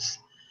ones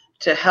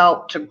to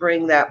help to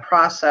bring that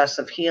process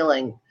of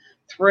healing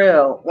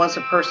through once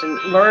a person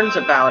learns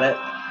about it.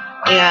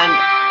 And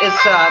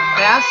it's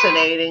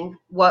fascinating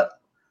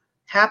what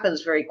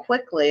happens very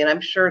quickly. And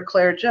I'm sure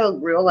Claire Jo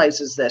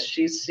realizes this.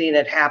 She's seen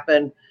it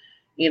happen,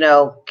 you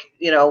know,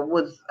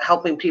 with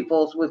helping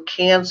people with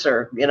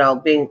cancer, you know,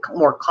 being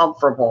more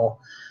comfortable.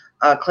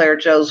 Claire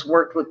Jo's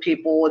worked with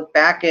people with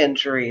back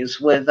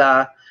injuries, with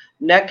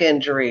neck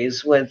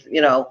injuries, with,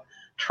 you know,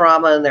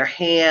 trauma in their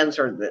hands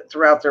or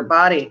throughout their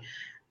body.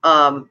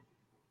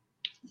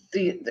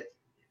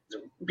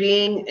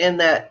 Being in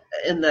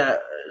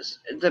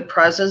the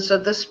presence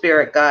of the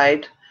spirit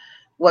guide,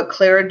 what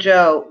Claire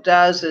Jo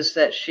does is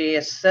that she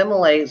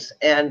assimilates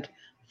and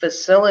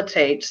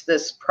facilitates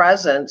this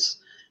presence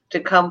to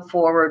come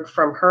forward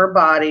from her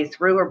body,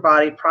 through her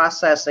body,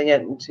 processing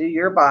it into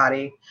your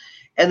body.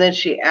 And then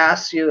she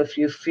asks you if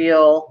you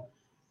feel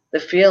the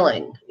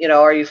feeling. You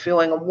know, are you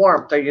feeling a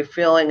warmth? Are you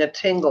feeling a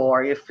tingle?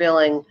 Are you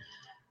feeling,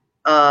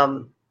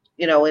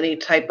 you know, any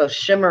type of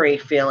shimmery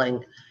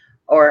feeling?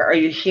 Or are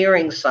you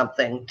hearing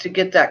something, to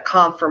get that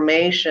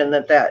confirmation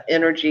that that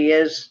energy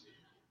is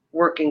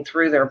working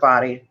through their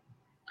body?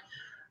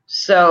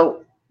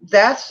 So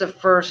that's the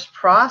first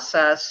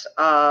process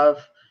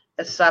of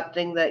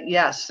accepting that,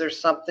 yes, there's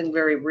something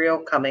very real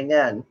coming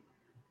in.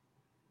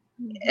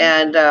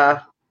 And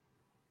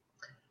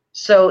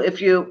so if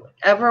you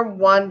ever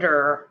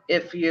wonder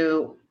if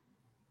you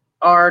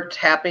are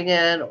tapping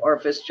in or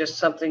if it's just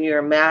something you're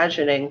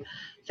imagining,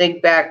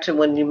 think back to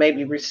when you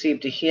maybe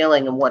received a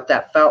healing and what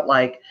that felt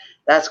like.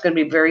 That's going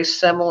to be very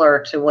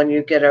similar to when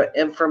you get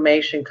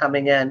information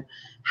coming in,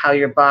 how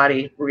your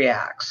body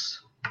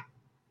reacts.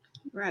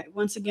 Right.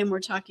 Once again, we're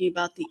talking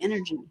about the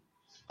energy.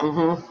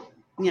 Mm-hmm.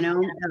 You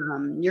know,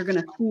 you're going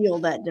to feel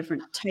that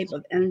different type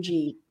of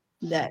energy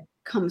that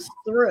comes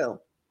through.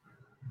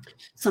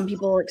 Some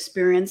people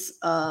experience,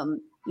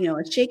 you know,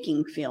 a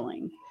shaking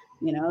feeling.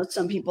 You know,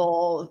 some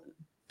people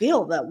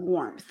feel that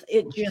warmth.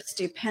 It just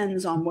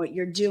depends on what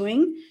you're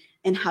doing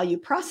and how you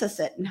process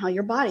it and how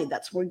your body.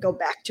 That's where we go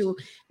back to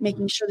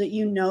making sure that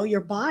you know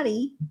your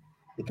body,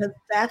 because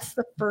that's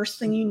the first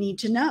thing you need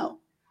to know.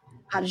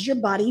 How does your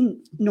body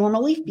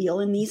normally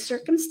feel in these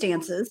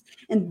circumstances?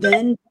 And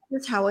then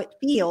this is how it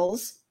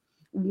feels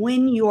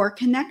when you're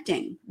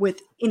connecting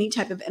with any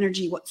type of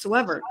energy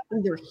whatsoever,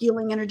 either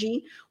healing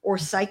energy or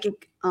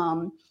psychic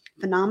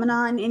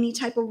phenomena in any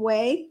type of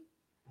way.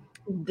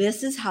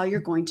 This is how you're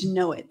going to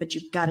know it, but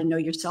you've got to know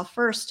yourself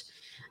first.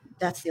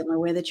 That's the only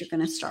way that you're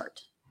going to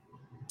start.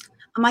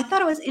 I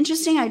thought it was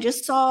interesting. I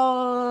just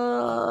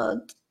saw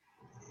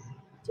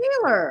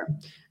Taylor.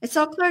 I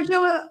saw Claire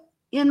Jo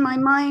in my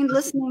mind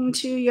listening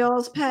to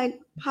y'all's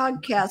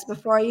podcast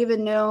before I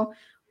even know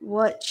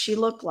what she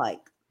looked like.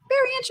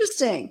 Very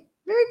interesting.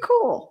 Very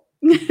cool.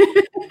 Thank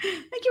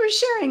you for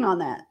sharing on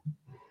that.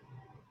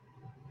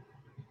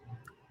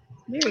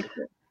 Very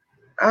cool.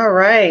 All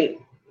right.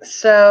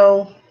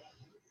 So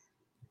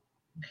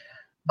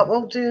what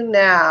we'll do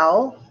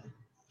now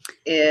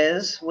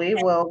is we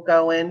will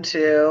go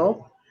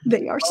into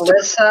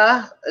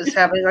Melissa is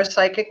having her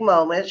psychic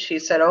moment. She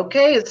said,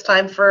 okay, it's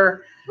time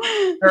for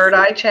Third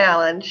Eye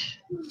Challenge.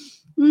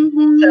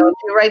 Mm-hmm. So if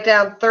you write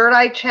down Third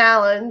Eye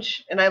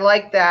Challenge, and I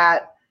like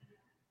that,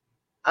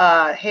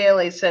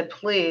 Haley said,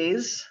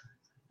 please.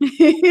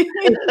 And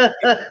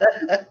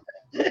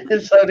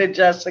so did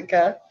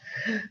Jessica.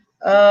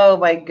 Oh,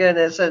 my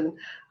goodness. And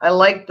I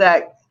like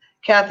that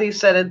Kathy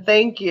said, and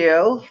thank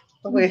you.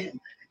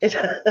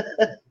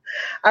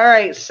 All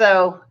right,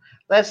 so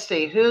let's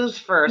see. Who's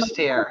first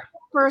here?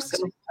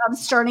 First, I'm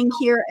starting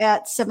here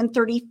at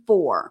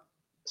 7:34.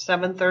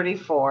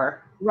 7:34.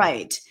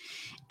 Right.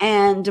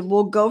 And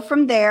we'll go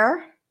from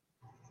there.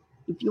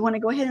 If you want to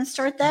go ahead and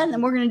start that, and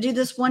then we're going to do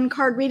this one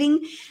card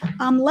reading.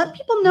 Let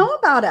people know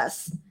about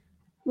us.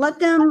 Let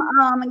them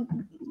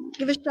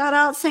give a shout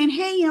out saying,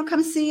 hey, you know,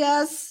 come see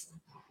us,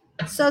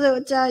 so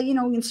that, you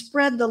know, we can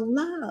spread the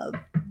love.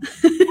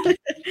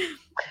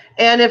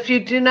 And if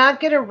you do not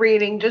get a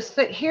reading, just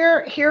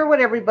hear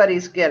what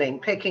everybody's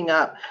picking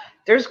up.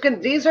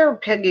 These are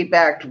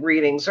piggybacked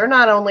readings. They're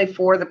not only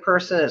for the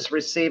person that's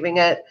receiving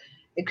it.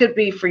 It could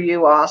be for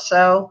you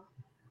also.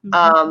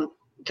 Mm-hmm.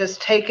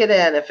 Just take it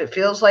in. If it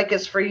feels like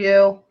it's for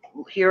you,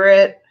 hear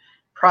it,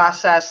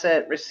 process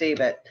it, receive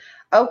it.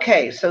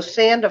 Okay, so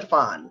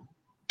Sandalphon.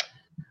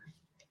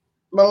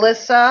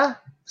 Melissa,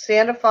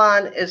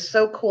 Sandalphon is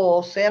so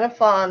cool.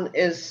 Sandalphon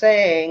is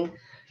saying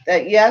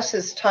that, yes,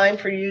 it's time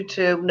for you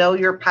to know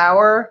your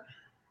power,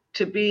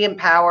 to be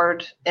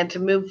empowered, and to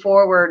move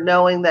forward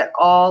knowing that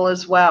all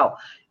is well.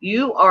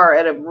 You are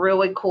at a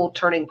really cool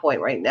turning point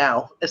right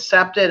now.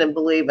 Accept it and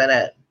believe in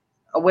it.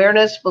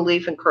 Awareness,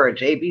 belief, and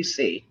courage,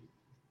 ABC.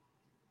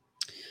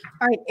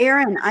 All right,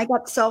 Aaron, I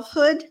got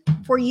selfhood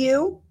for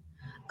you.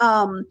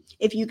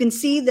 If you can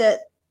see that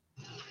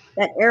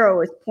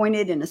arrow is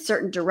pointed in a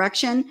certain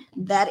direction,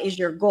 that is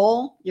your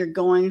goal. You're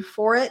going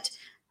for it.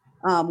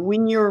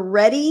 When you're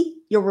ready,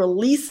 you'll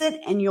release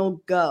it and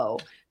you'll go.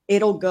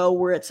 It'll go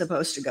where it's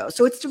supposed to go.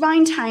 So it's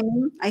divine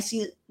timing. I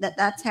see that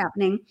that's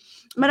happening.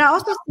 But I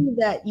also see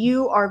that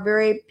you are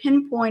very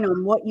pinpoint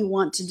on what you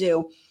want to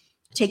do.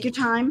 Take your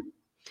time,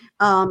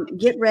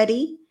 get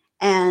ready,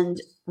 and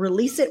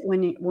release it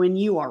when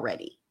you are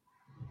ready.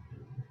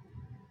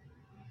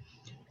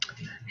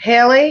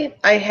 Haley,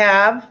 I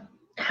have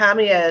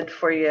Hamiad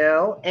for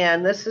you,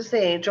 and this is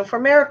the Angel for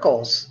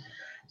Miracles.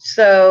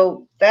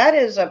 So that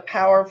is a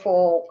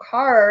powerful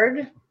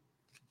card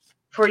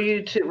for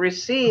you to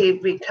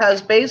receive,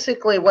 because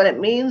basically what it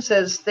means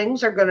is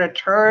things are going to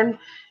turn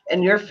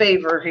in your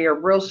favor here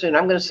real soon.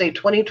 I'm going to say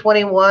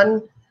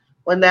 2021,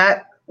 when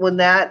that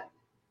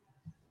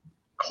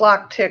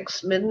clock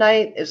ticks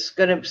midnight, is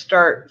going to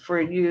start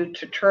for you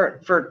to turn,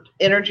 for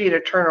energy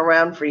to turn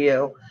around for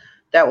you.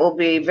 That will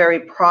be very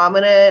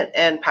prominent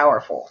and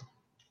powerful.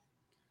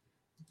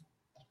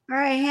 All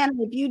right,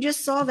 Hannah, if you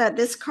just saw that,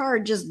 this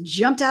card just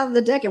jumped out of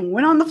the deck and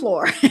went on the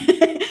floor.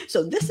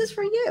 So this is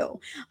for you.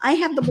 I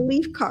have the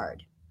belief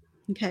card.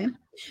 Okay.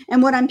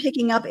 And what I'm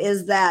picking up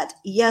is that,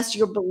 yes,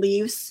 your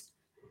beliefs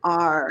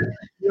are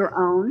your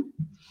own.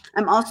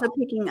 I'm also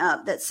picking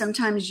up that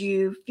sometimes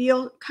you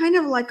feel kind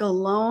of like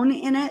alone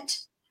in it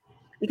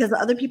because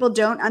other people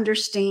don't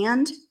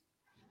understand.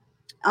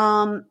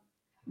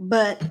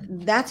 But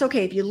that's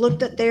okay. If you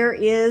looked at, there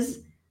is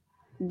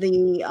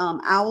the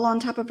owl on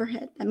top of her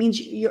head. That means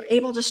you're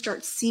able to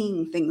start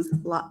seeing things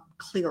a lot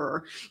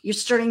clearer. You're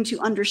starting to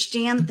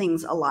understand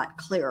things a lot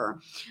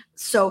clearer.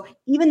 So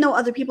even though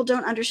other people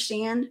don't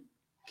understand,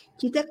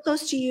 keep that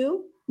close to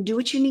you. Do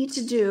what you need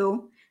to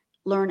do.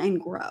 Learn and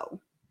grow.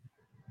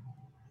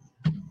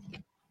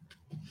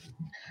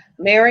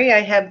 Mary,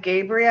 I have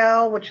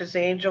Gabriel, which is the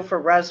angel for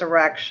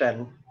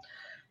resurrection.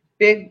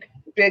 Big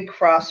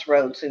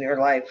crossroads in your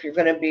life. You're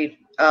going to be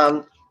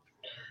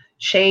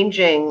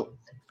changing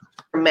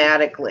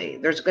dramatically.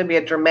 There's going to be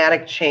a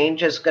dramatic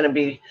change. It's going to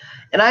be,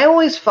 and I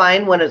always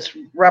find when it's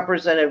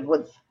represented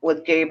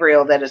with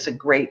Gabriel that it's a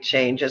great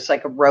change. It's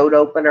like a road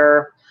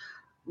opener,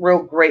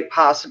 real great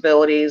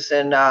possibilities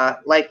and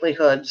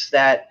likelihoods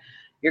that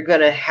you're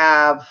going to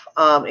have.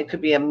 It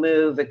could be a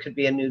move. It could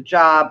be a new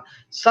job,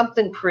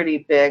 something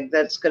pretty big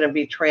that's going to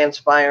be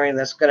transpiring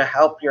that's going to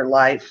help your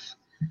life.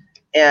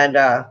 And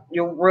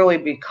you'll really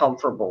be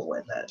comfortable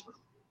with it.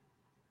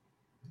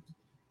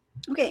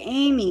 Okay,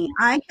 Amy,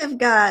 I have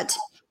got,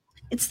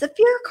 it's the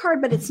fear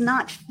card, but it's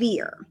not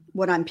fear,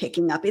 what I'm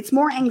picking up. It's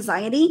more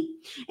anxiety.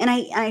 And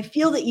I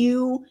feel that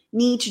you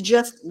need to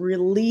just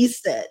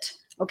release it,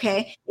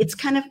 okay? It's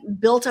kind of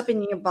built up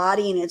in your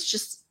body, and it's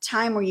just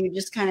time where you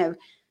just kind of,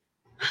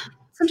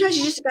 sometimes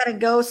you just got to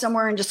go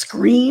somewhere and just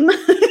scream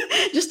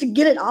just to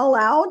get it all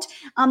out.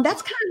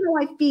 That's kind of how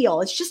I feel.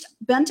 It's just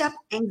bent up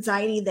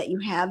anxiety that you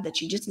have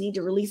that you just need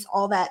to release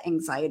all that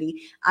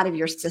anxiety out of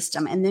your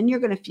system. And then you're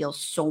going to feel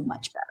so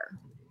much better.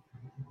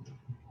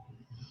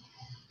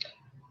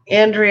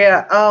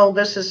 Andrea, oh,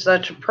 this is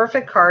such a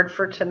perfect card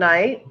for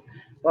tonight.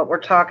 What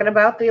we're talking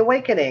about, the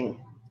awakening.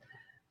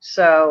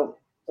 So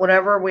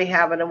whenever we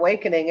have an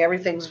awakening,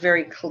 everything's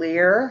very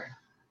clear.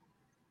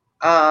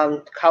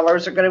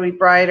 Colors are going to be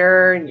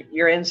brighter.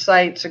 Your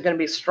insights are going to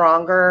be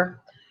stronger.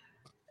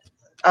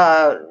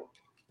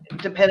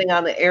 Depending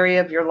on the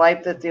area of your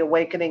life that the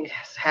awakening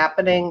is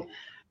happening,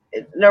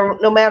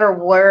 no matter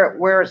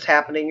where it's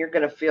happening, you're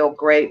going to feel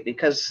great,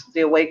 because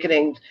the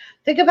awakening,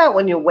 think about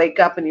when you wake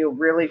up and you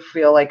really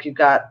feel like you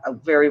got a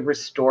very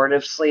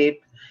restorative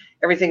sleep.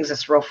 Everything's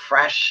just real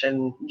fresh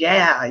and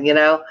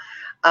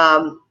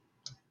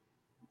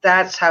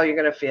that's how you're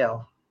going to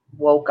feel.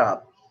 Woke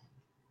up.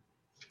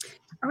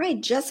 All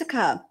right,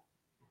 Jessica,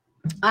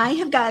 I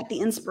have got the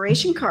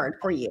inspiration card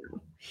for you.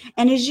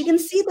 And as you can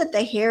see that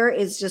the hair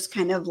is just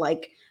kind of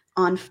like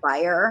on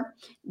fire,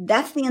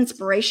 that's the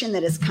inspiration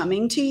that is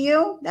coming to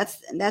you.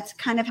 That's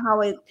kind of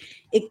how it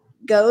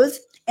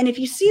goes. And if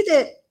you see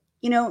that,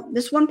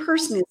 this one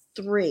person is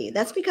 3,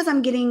 that's because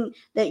I'm getting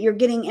that you're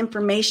getting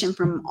information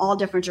from all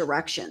different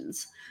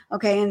directions.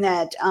 Okay. And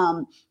that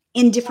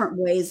in different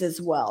ways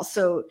as well.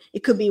 So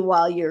it could be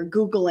while you're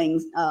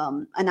Googling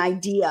an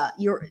idea,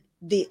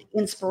 the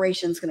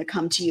inspiration is going to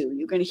come to you.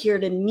 You're going to hear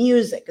it in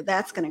music.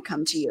 That's going to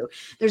come to you.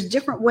 There's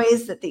different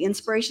ways that the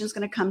inspiration is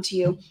going to come to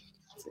you.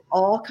 It's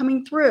all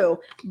coming through,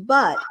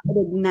 but it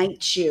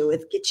ignites you.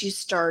 It gets you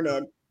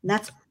started. And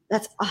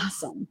that's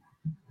awesome.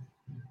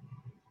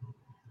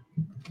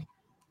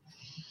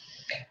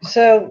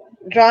 So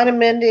John and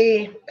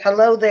Mindy,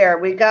 hello there.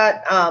 We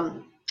got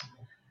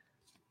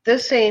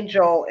this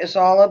angel is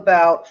all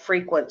about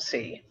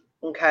frequency.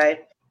 Okay.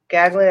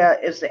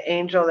 Gaglia is the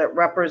angel that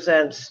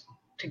represents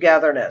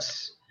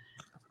togetherness.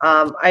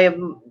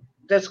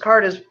 this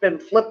card has been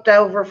flipped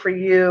over for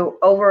you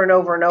over and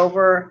over and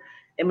over,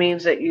 it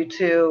means that you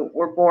two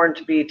were born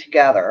to be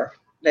together,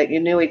 that you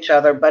knew each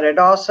other, but it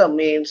also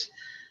means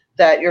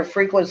that your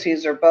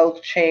frequencies are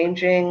both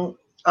changing,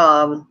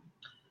 going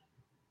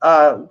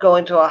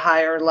to a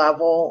higher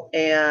level,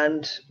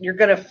 and you're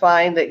going to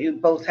find that you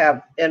both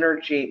have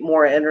energy,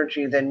 more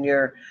energy than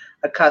you're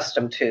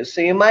accustomed to.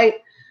 So you might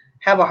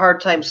have a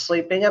hard time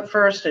sleeping at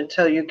first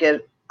until you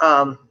get,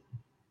 till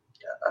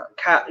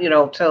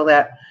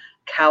that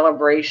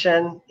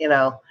calibration,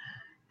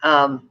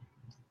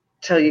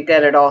 till you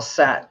get it all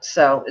set.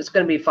 So it's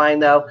going to be fine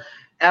though.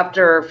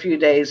 After a few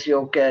days,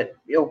 you'll get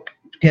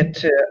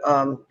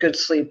to good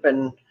sleep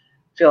and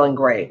feeling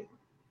great.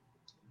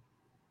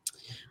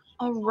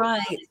 All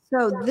right.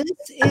 So this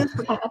is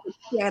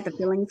the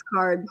feelings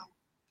card.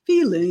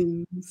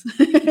 Feelings.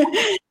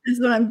 That's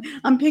what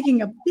I'm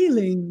picking up.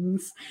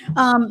 Feelings.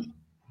 A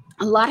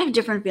lot of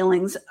different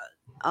feelings.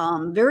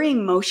 Very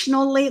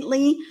emotional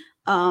lately,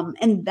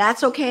 and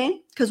that's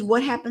okay, because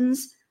what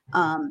happens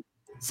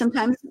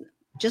sometimes,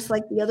 just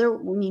like the other,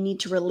 when you need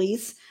to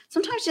release,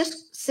 sometimes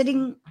just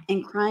sitting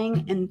and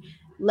crying and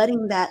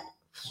letting that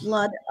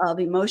flood of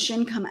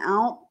emotion come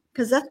out,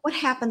 because that's what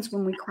happens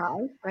when we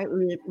cry, right?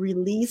 We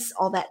release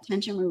all that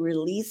tension, we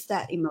release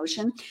that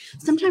emotion.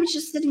 Sometimes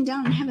just sitting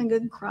down and having a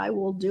good cry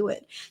will do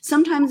it.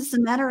 Sometimes it's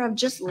a matter of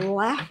just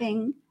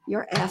laughing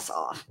your ass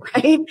off,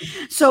 right?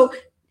 So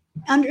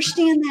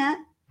understand that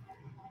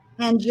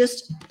and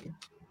just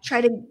try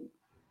to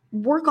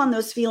work on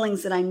those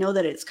feelings that I know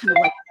that it's kind of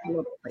like all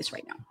over the place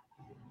right now.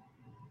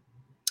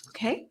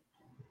 Okay.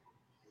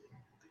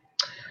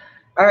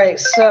 All right.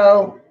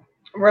 So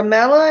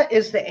Ramela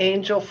is the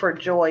angel for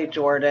joy,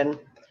 Jordan.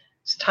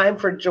 It's time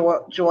for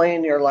joy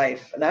in your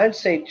life. And I would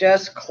say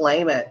just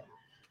claim it.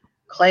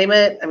 Claim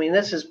it. I mean,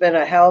 this has been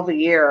a hell of a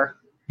year.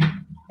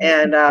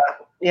 And,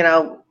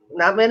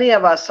 not many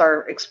of us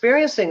are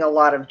experiencing a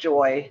lot of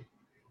joy.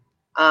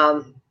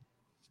 I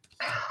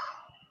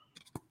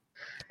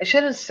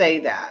shouldn't say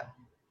that,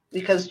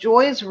 because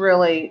joy is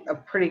really a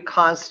pretty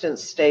constant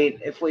state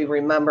if we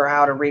remember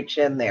how to reach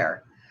in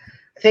there.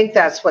 I think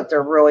that's what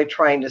they're really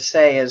trying to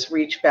say, is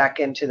reach back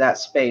into that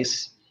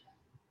space,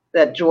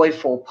 that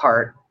joyful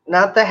part,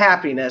 not the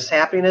happiness.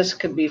 Happiness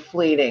could be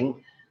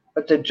fleeting,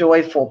 but the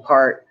joyful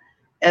part.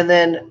 And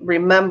then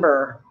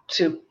remember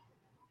to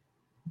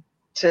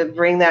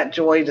bring that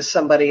joy to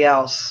somebody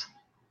else.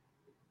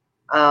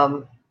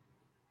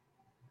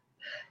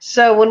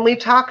 So when we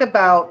talk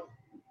about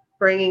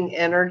bringing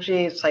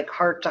energy, it's like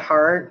heart to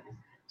heart.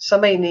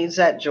 Somebody needs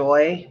that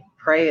joy,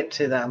 pray it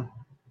to them,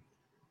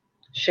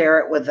 share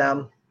it with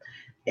them.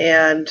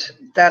 And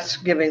that's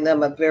giving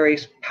them a very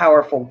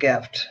powerful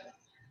gift.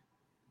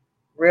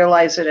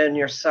 Realize it in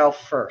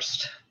yourself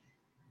first.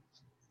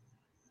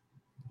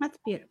 That's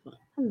beautiful.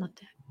 I love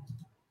that.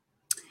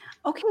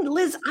 Okay,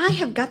 Liz, I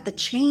have got the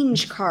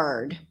change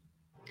card.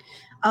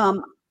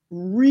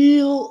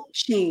 Real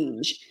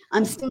change.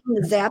 I'm seeing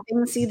the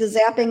zapping. See the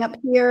zapping up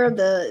here?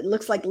 It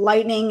looks like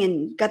lightning,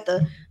 and got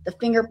the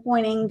finger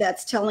pointing.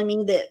 That's telling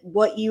me that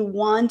what you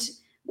want,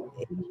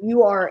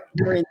 your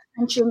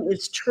intention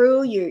is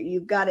true.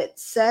 You've got it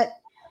set,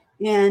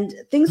 and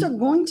things are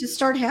going to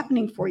start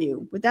happening for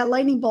you. With that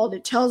lightning bolt,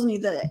 it tells me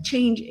that a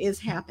change is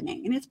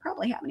happening, and it's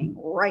probably happening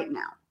right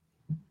now.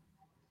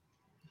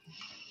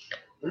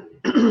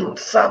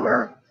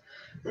 Summer,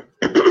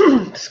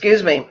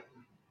 excuse me.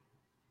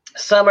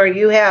 Summer,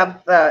 you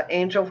have the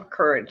Angel of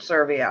Courage,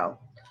 Servio.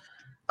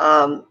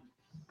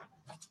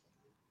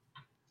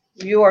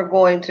 You are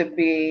going to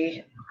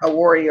be a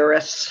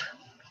warrioress.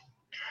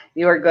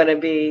 You are going to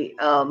be,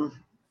 I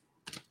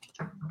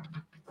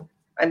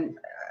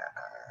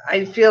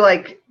feel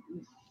like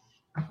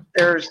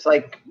there's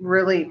like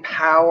really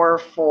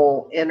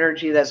powerful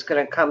energy that's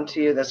going to come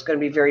to you, that's going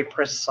to be very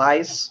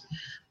precise,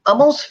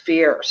 almost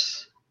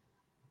fierce.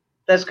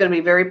 That's going to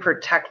be very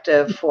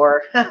protective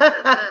for.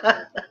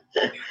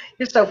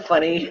 You're so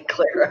funny,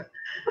 Clara.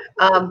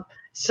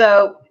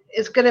 So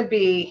it's going to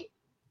be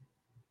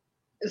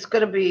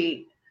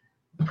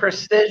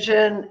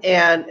precision,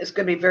 and it's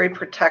going to be very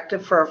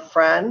protective for a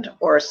friend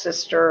or a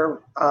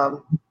sister,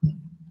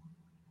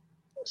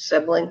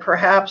 sibling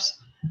perhaps.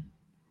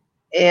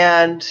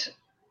 And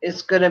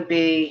it's going to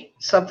be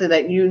something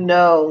that you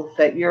know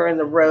that you're in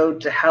the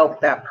road to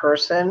help that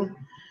person.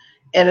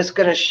 And it's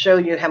going to show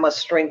you how much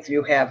strength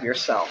you have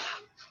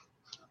yourself.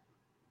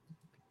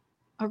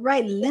 All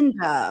right,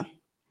 Linda,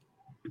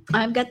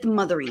 I've got the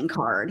mothering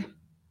card.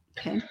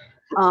 Okay.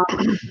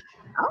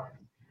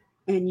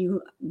 And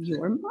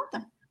you're a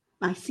mother.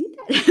 I see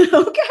that.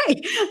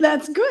 Okay,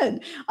 that's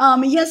good.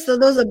 Yes, so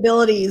those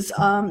abilities,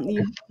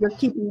 you're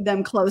keeping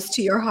them close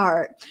to your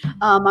heart.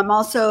 I'm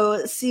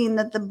also seeing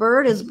that the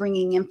bird is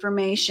bringing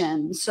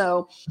information.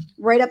 So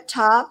right up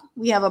top,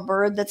 we have a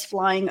bird that's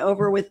flying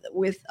over with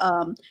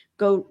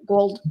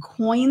gold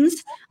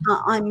coins.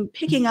 I'm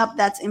picking up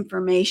that's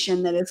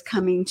information that is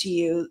coming to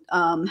you,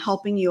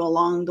 helping you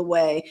along the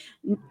way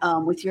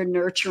with your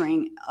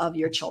nurturing of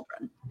your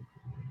children.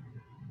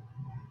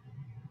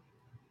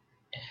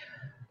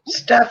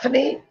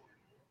 Stephanie,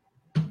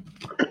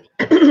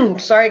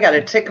 Sorry, I got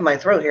a tick in my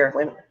throat here.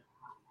 Wait a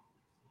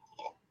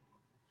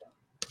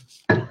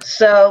minute.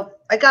 So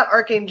I got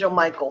Archangel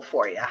Michael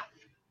for you.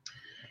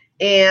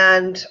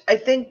 And I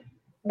think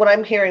what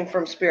I'm hearing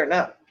from Spirit,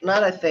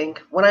 not I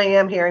think, what I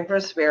am hearing from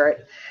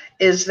Spirit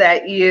is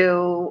that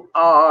you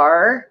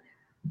are,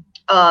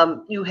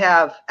 you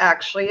have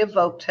actually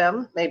evoked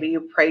him. Maybe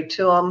you prayed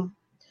to him.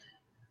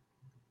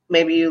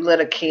 Maybe you lit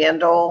a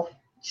candle.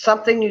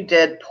 Something you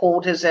did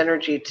pulled his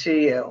energy to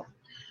you.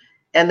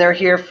 And they're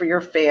here for your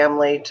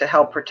family to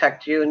help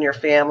protect you and your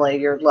family,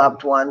 your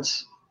loved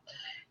ones.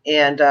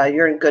 And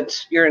you're in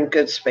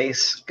good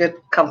space, good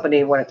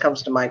company when it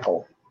comes to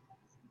Michael.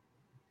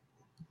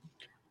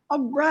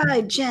 All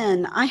right,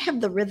 Jen, I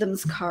have the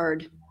rhythms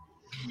card,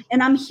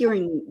 and I'm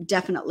hearing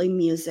definitely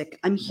music.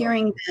 I'm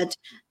hearing that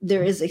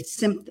there is a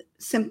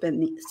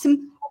symphony.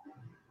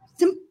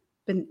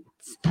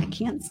 I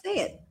can't say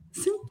it.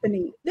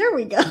 Symphony. There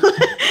we go.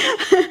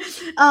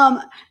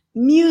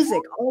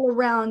 Music all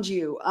around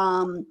you.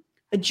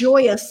 A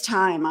joyous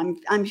time.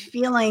 I'm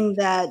feeling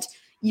that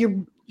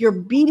you're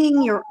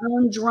beating your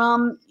own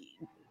drum.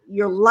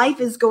 Your life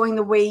is going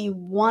the way you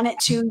want it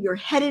to. You're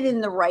headed in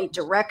the right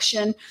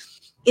direction.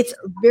 It's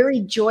a very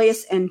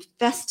joyous and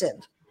festive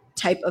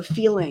type of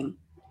feeling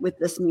with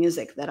this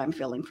music that I'm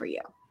feeling for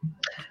you.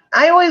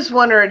 I always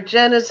wonder,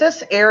 Jen, is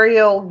this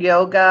aerial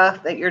yoga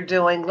that you're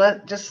doing?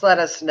 Just let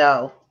us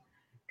know,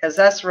 because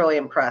that's really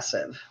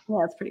impressive. Yeah,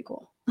 that's pretty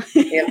cool.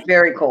 Yeah,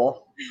 very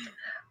cool.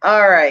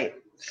 All right.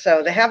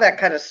 So to have that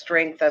kind of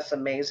strength, that's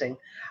amazing.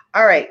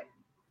 All right.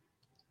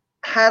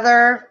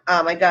 Heather,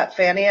 I got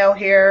Fanny out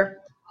here.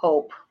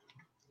 Hope.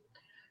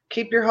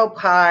 Keep your hope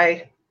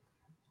high.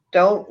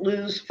 Don't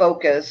lose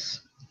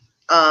focus.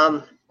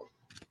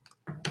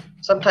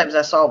 Sometimes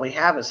that's all we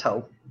have is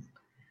hope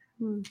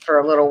for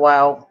a little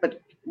while.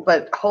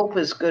 But hope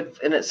is good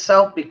in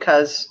itself,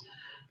 because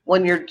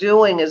when you're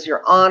doing is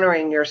you're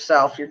honoring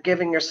yourself. You're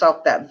giving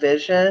yourself that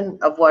vision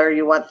of where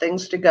you want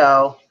things to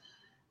go.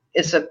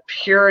 It's a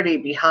purity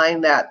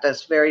behind that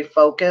that's very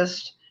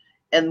focused.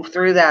 And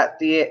through that,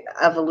 the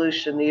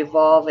evolution, the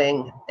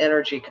evolving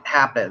energy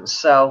happens.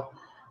 So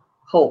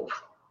hope.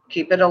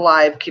 Keep it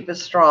alive. Keep it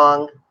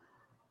strong.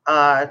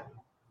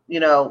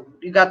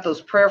 You got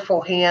those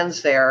prayerful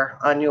hands there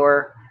on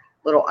your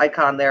little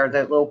icon there,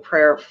 the little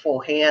prayerful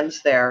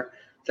hands there.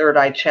 Third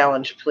eye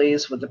challenge,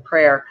 please, with the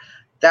prayer.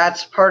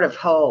 That's part of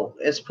hope,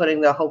 is putting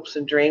the hopes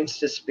and dreams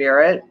to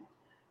Spirit,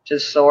 to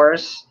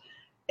Source.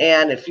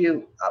 And if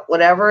you,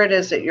 whatever it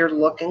is that you're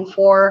looking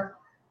for,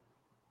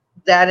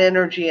 that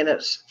energy in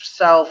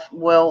itself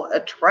will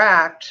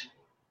attract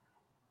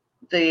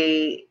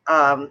the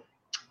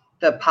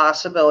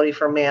possibility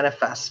for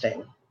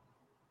manifesting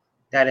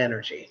that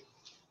energy.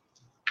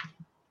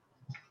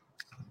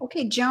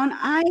 Okay, Joan,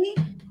 I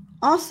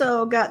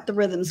also got the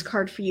rhythms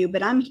card for you,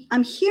 but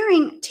I'm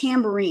hearing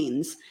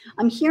tambourines.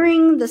 I'm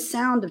hearing the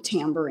sound of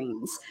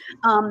tambourines,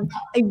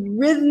 a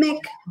rhythmic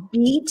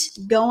beat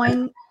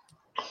going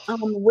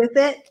with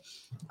it,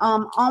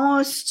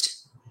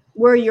 almost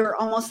where you're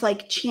almost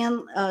like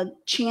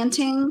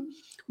chanting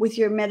with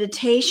your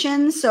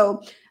meditation.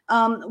 So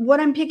what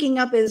I'm picking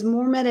up is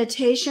more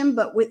meditation,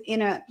 but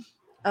within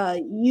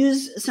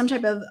use some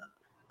type of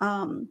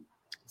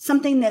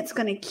something that's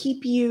going to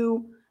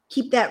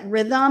keep that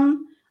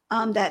rhythm,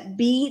 that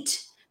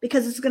beat,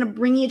 because it's going to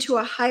bring you to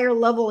a higher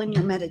level in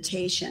your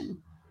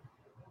meditation.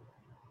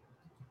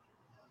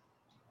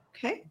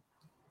 Okay.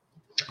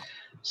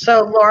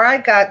 So, Laura, I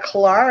got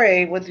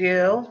Kalari with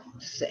you,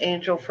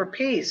 Angel for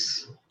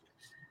Peace.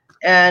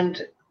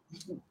 And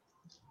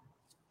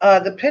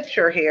the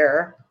picture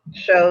here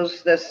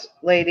shows this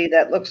lady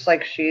that looks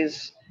like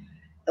she's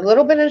a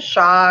little bit in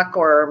shock,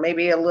 or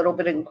maybe a little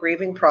bit in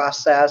grieving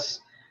process.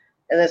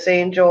 And this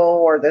angel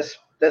or this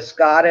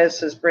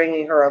goddess is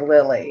bringing her a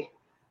lily.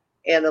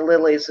 And the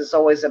lilies is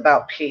always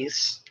about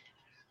peace.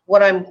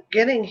 What I'm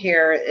getting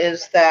here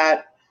is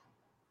that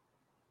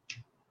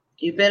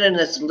you've been in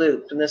this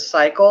loop, in this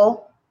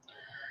cycle,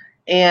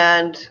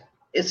 and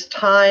it's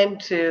time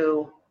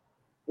to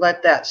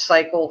let that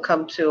cycle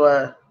come to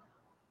a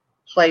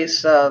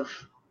place of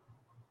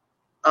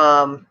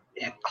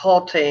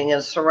halting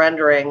and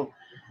surrendering,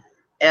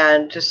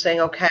 and just saying,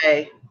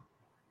 okay,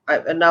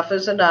 enough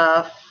is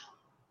enough.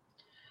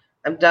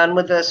 I'm done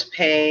with this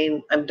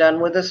pain. I'm done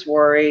with this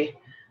worry.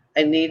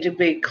 I need to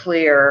be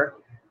clear.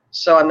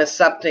 So I'm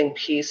accepting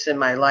peace in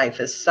my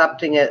life,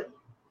 accepting it.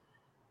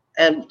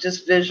 And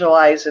just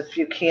visualize, if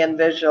you can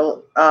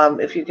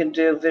if you can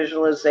do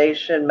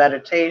visualization,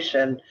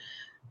 meditation,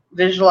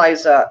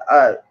 visualize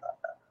a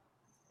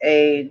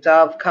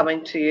dove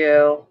coming to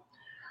you,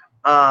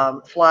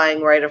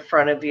 flying right in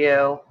front of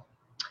you,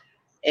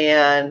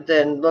 and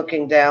then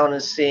looking down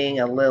and seeing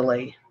a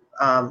lily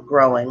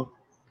growing.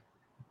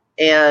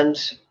 And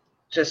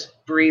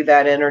just breathe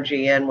that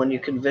energy in when you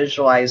can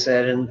visualize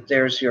it, and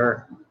there's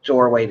your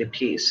doorway to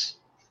peace.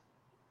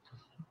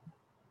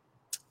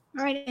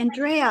 All right,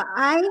 Andrea,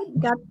 I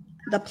got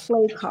the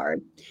play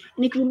card.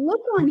 And if you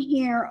look on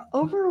here,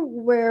 over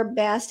where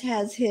Bast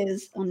has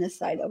his, on this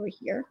side over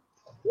here,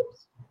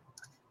 oops,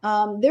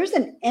 There's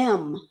an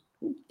M.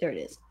 There it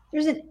is.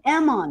 There's an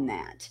M on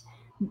that.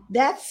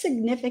 That's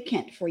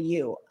significant for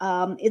you.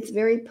 It's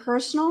very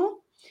personal.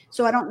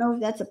 So I don't know if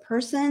that's a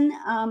person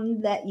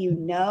that you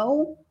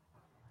know,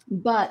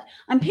 but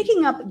I'm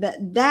picking up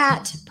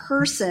that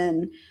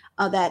person,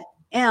 that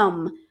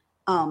M,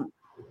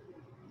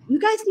 you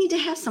guys need to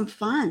have some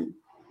fun.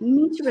 You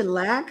need to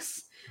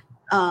relax,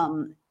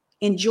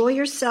 enjoy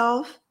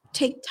yourself,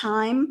 take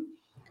time.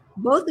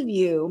 Both of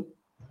you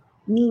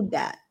need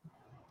that.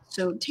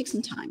 So take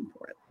some time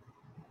for it.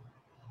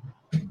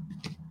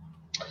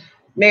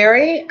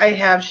 Mary, I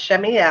have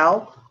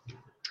Shemiel,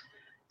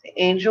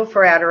 the angel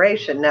for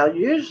adoration. Now,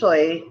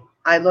 usually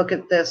I look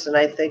at this and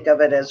I think of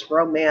it as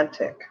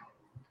romantic.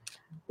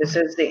 This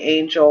is the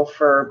angel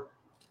for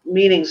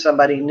meeting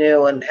somebody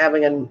new and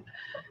having a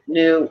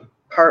new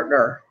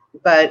partner.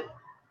 But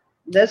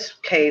in this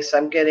case,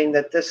 I'm getting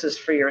that this is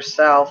for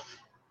yourself,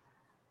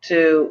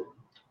 to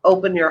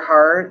open your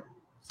heart,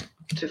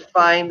 to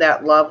find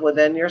that love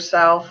within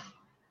yourself,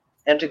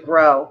 and to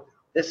grow.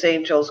 This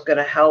angel is going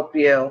to help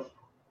you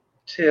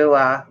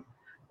to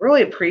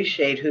really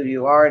appreciate who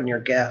you are and your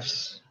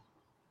gifts.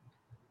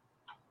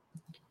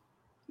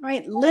 All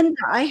right, Linda,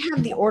 I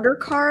have the order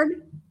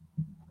card.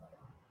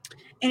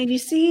 And if you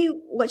see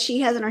what she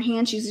has in her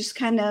hand, she's just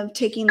kind of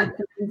taking the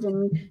things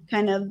and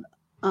kind of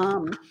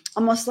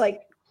almost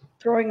like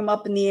throwing them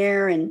up in the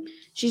air. And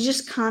she's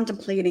just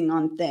contemplating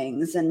on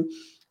things and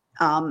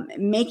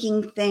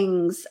making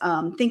things,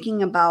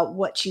 thinking about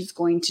what she's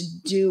going to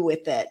do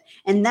with it.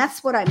 And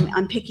that's what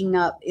I'm picking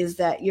up, is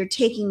that you're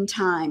taking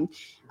time.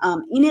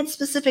 In its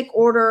specific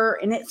order,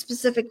 in its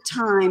specific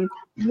time,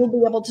 you'll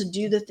be able to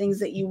do the things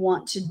that you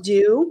want to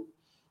do.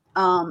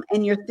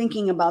 And you're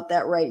thinking about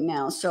that right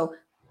now. So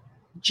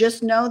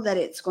just know that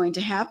it's going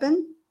to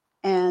happen.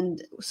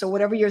 And so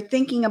whatever you're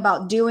thinking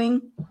about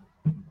doing,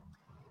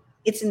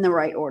 it's in the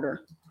right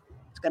order.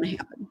 It's going to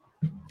happen.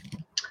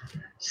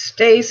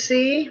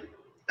 Stacy,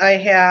 I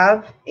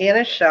have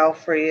Anna Shell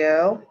for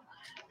you,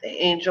 the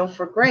angel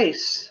for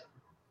grace.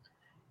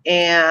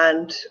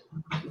 And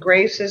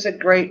grace is a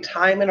great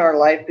time in our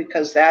life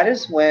because that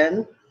is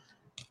when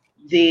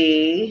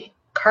the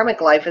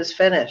karmic life is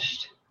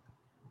finished.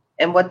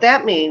 And what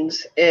that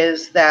means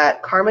is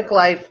that karmic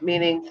life,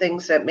 meaning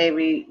things that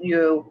maybe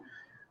you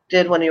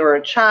did when you were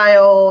a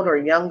child or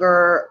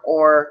younger,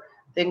 or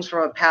things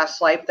from a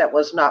past life that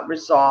was not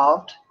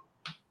resolved,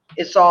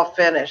 it's all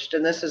finished.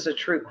 And this is a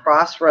true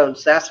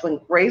crossroads. That's when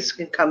grace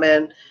can come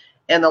in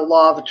and the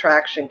law of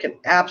attraction can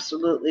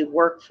absolutely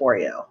work for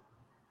you.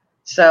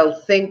 So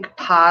think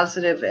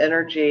positive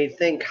energy,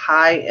 think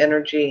high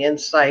energy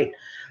insight.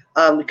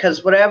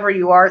 Because whatever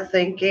you are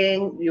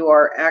thinking, you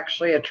are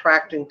actually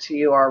attracting to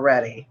you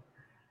already.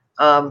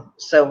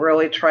 So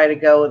really try to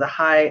go with a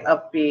high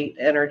upbeat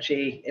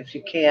energy. If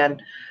you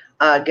can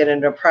get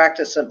into a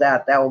practice of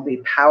that, that will be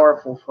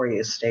powerful for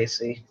you,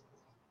 Stacy.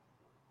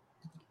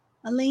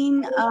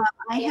 Aline,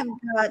 I have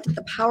got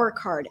the power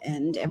card,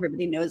 and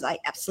everybody knows I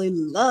absolutely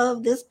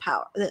love this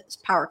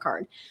power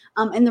card.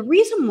 And the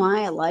reason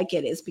why I like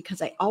it is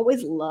because I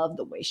always love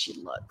the way she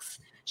looks.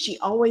 She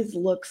always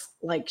looks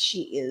like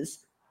she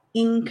is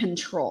in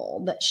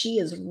control, that she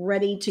is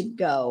ready to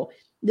go.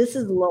 This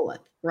is Lilith,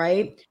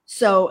 right?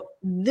 So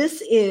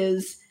this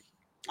is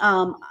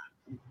kind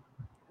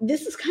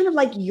of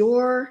like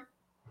your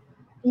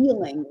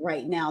feeling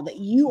right now, that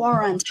you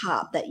are on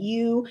top, that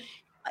you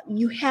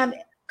have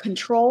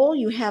control,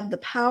 you have the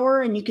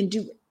power, and you can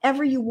do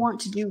whatever you want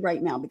to do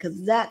right now,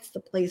 because that's the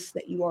place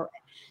that you are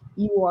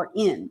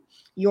in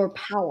your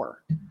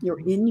power.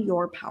 You're in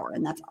your power,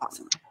 and that's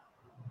awesome.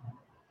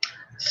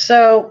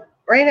 So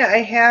Raina, I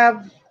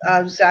have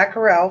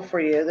Zachariel for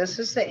you. This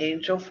is the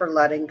angel for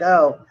letting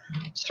go,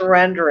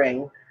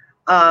 surrendering.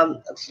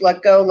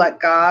 Let go,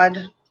 let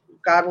God.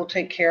 God will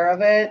take care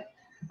of it.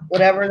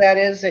 Whatever that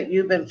is that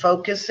you've been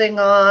focusing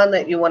on,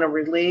 that you want to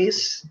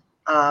release,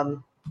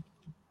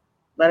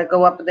 let it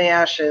go up in the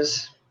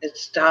ashes.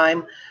 It's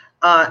time.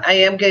 I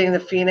am getting the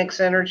Phoenix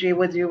energy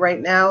with you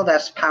right now.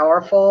 That's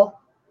powerful.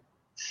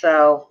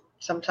 So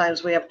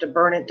sometimes we have to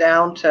burn it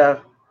down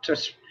to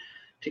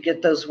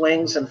get those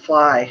wings and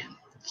fly.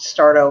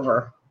 Start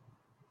over.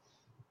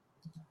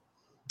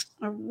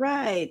 All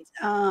right.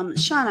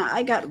 Shauna,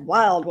 I got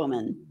Wild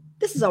Woman.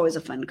 This is always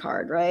a fun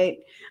card, right?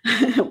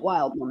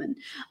 Wild Woman.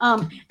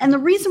 And the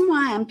reason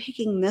why I'm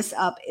picking this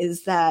up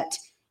is that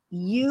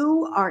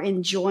you are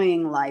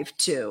enjoying life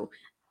too.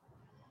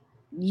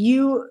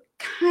 You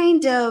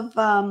kind of,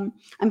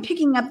 I'm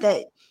picking up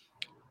that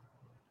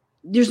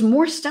there's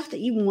more stuff that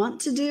you want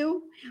to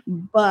do,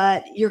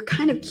 but you're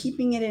kind of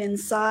keeping it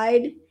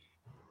inside.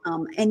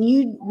 And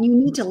you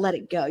need to let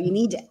it go. You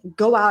need to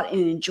go out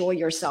and enjoy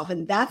yourself.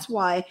 And that's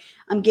why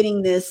I'm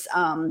getting this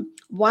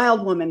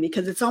Wild Woman,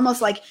 because it's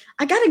almost like,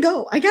 I got to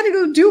go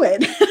do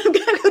it. I've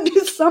got to go do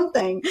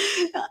something.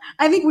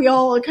 I think we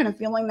all are kind of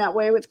feeling that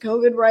way with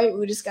COVID, right?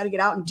 We just got to get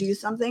out and do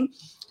something.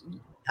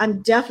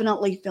 I'm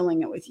definitely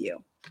feeling it with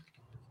you.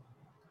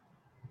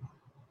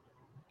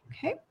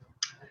 Okay.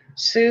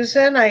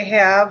 Susan, I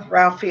have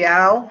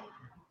Raphael,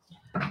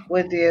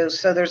 with you.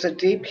 So there's a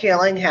deep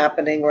healing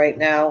happening right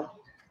now.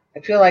 I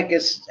feel like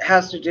it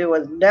has to do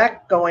with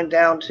neck going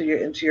down to your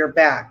into your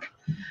back,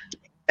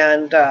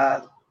 and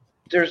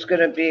there's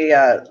going to be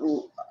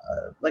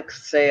like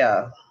say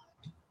a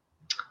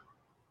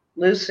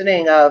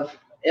loosening of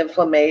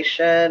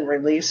inflammation,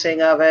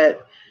 releasing of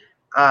it.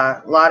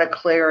 A lot of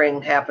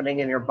clearing happening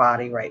in your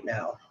body right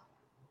now.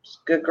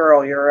 Good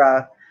girl,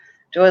 you're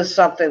doing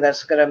something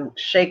that's going to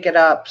shake it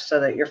up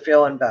so that you're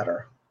feeling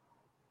better.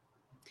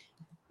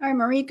 All right,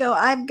 Mariko,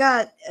 I've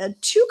got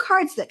 2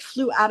 cards that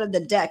flew out of the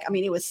deck. I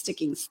mean, it was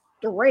sticking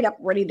straight up,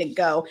 ready to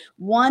go.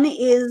 One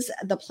is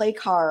the play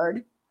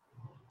card,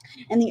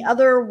 and the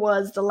other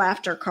was the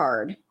laughter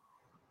card.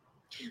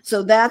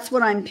 So that's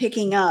what I'm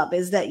picking up,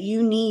 is that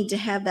you need to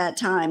have that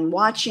time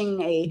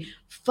watching a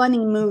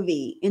funny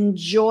movie,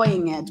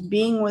 enjoying it,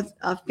 being with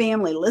a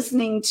family,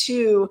 listening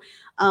to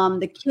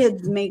the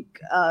kids make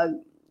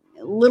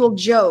little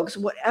jokes,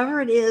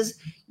 whatever it is.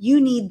 You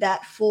need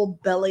that full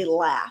belly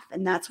laugh.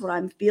 And that's what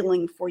I'm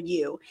feeling for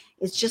you,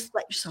 is just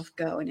let yourself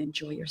go and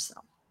enjoy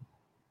yourself.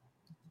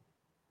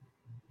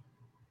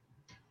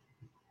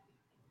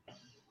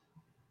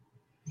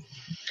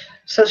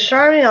 So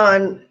shining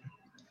on,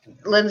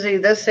 Lindsay,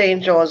 this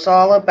angel is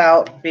all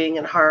about being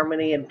in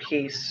harmony and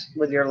peace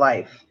with your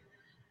life,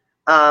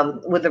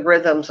 with the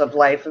rhythms of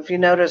life. If you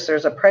notice,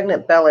 there's a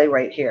pregnant belly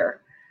right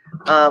here,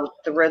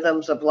 the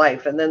rhythms of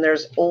life. And then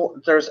there's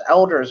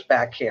elders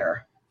back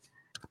here.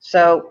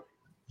 So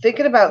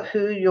thinking about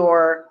who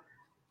your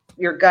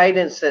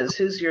guidance is,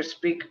 who's your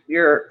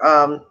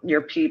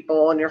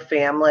people and your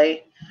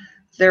family,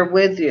 they're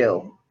with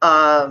you.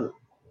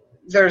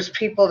 There's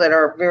people that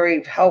are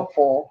very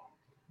helpful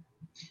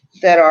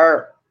that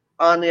are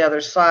on the other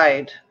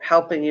side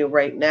helping you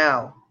right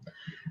now.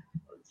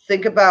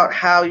 Think about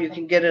how you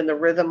can get in the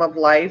rhythm of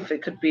life.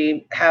 It could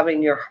be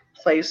having your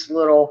place a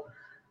little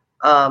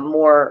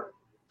more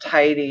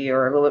tidy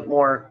or a little bit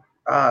more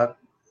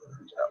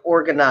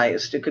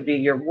organized. It could be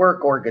your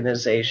work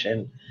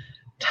organization,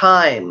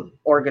 time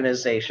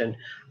organization.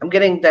 I'm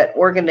getting that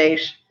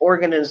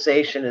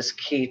organization is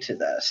key to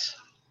this.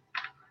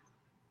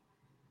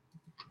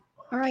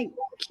 All right,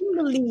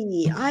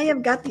 Kimberly, I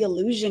have got the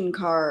illusion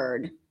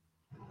card.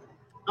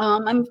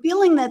 I'm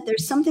feeling that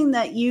there's something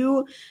that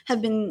you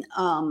have been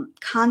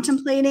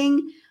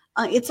contemplating.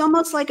 It's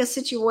almost like a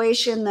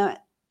situation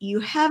that you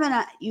have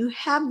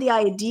the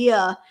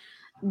idea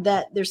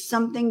that there's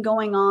something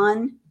going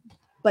on,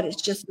 but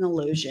it's just an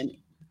illusion.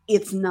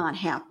 It's not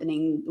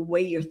happening the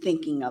way you're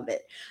thinking of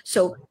it.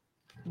 So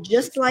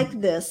just like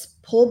this,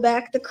 pull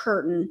back the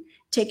curtain,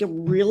 take a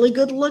really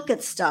good look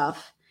at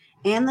stuff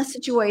and the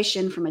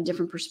situation from a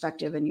different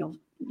perspective, and you'll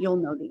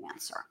know the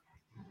answer.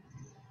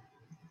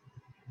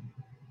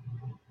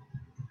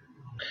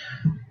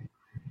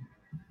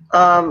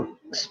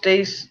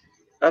 Stace,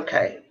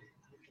 okay.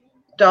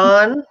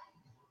 Dawn,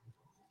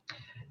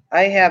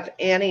 I have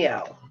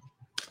Aniel.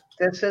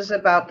 This is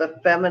about the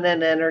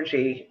feminine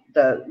energy,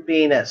 the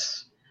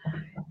Venus.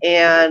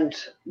 And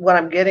what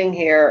I'm getting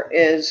here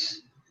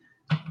is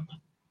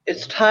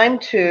it's time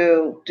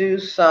to do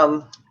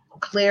some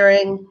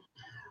clearing,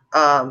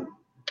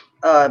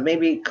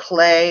 maybe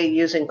clay,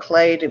 using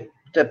clay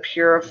to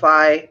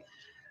purify,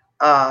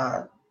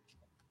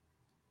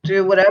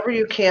 do whatever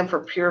you can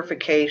for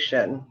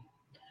purification.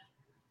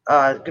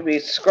 It could be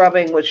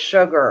scrubbing with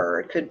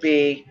sugar. It could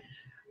be,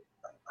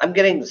 I'm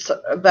getting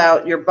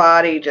about your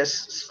body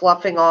just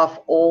sloughing off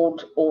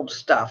old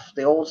stuff.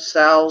 The old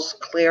cells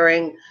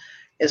clearing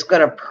is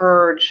going to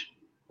purge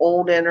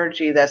old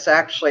energy that's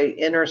actually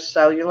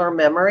intercellular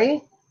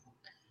memory.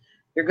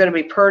 You're going to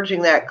be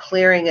purging that,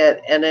 clearing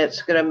it, and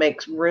it's going to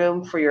make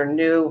room for your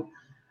new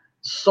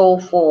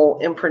soulful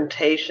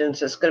imprintations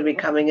that's going to be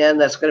coming in,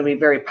 that's going to be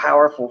very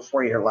powerful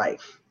for your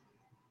life.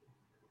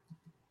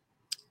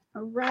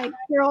 All right,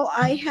 Carol,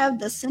 I have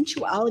the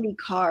sensuality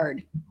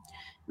card.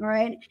 All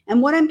right.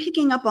 And what I'm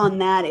picking up on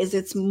that is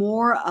it's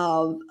more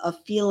of a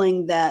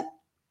feeling that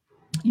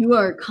you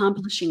are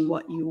accomplishing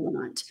what you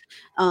want.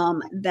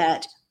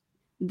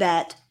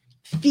 That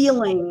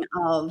feeling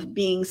of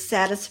being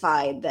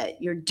satisfied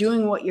that you're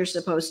doing what you're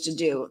supposed to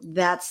do.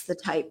 That's the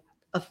type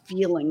of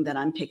feeling that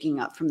I'm picking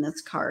up from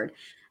this card.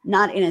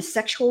 Not in a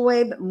sexual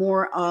way, but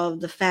more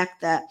of the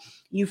fact that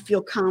you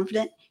feel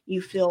confident,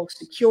 you feel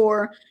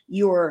secure,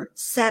 you're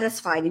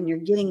satisfied, and you're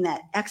getting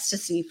that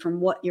ecstasy from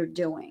what you're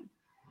doing.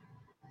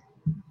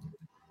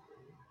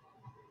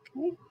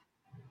 Okay.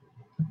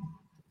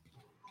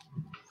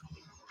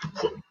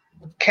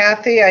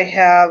 Kathy, I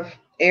have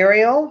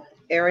Ariel.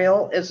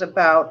 Ariel is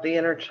about the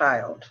inner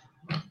child.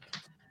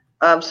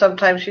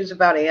 Sometimes she's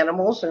about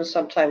animals and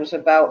sometimes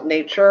about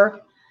nature.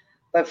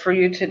 But for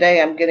you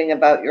today, I'm getting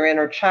about your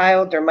inner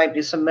child. There might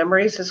be some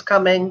memories that's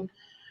coming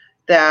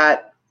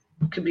that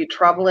could be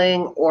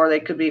troubling, or they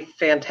could be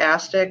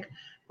fantastic.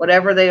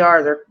 Whatever they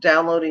are,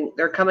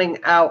 they're coming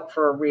out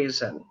for a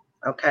reason,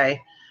 okay?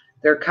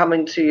 They're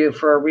coming to you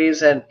for a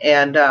reason.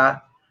 And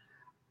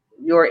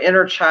your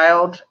inner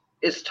child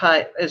is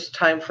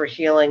time for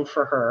healing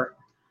for her.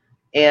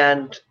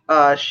 and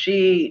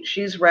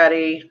she's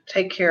ready.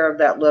 Take care of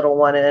that little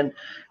one, and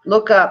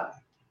look up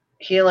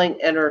Healing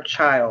Inner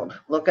Child.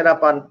 Look it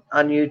up on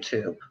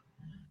YouTube.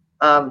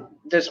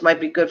 This might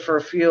be good for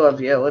a few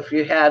of you. If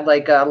you had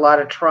like a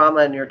lot of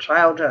trauma in your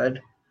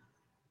childhood,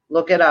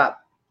 look it up.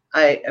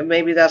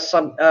 Maybe that's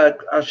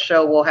a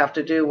show we'll have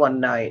to do one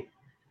night,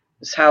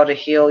 is how to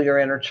heal your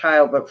inner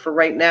child. But for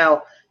right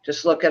now,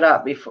 just look it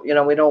up. Before,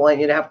 we don't want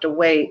you to have to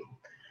wait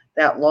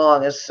that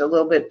long. It's a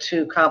little bit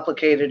too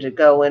complicated to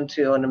go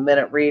into in a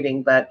minute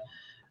reading, but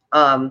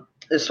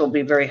this will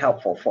be very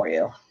helpful for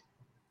you.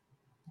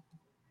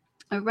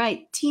 All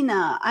right,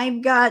 Tina,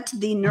 I've got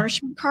the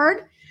nourishment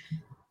card.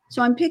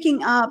 So I'm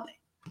picking up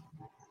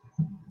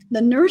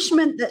the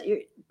nourishment that you're,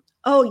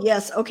 oh,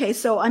 yes. Okay.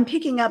 So I'm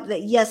picking up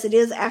that, yes, it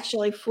is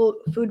actually food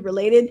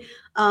related.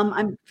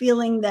 I'm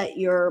feeling that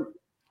your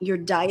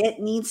diet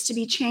needs to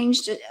be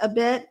changed a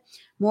bit.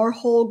 More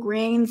whole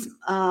grains,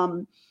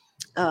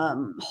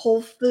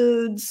 whole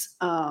foods,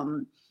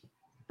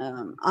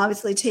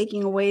 obviously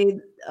taking away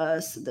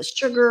the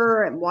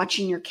sugar and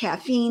watching your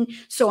caffeine.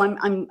 So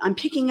I'm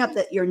picking up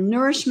that your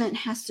nourishment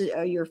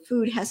your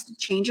food has to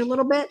change a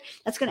little bit.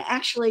 That's going to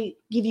actually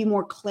give you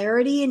more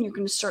clarity, and you're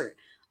going to start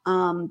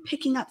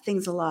picking up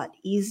things a lot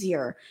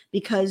easier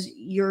because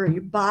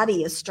your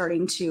body is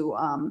starting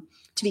to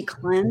be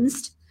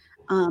cleansed.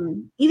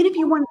 Even if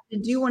you wanted to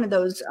do one of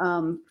those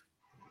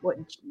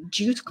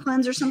juice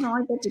cleanse or something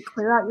like that to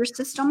clear out your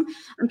system,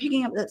 I'm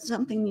picking up that's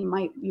something you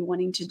might be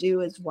wanting to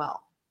do as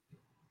well.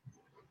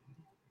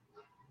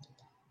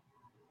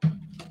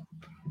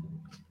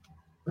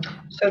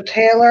 So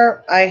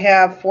Taylor, I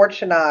have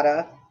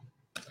Fortunata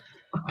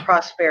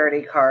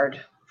prosperity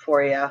card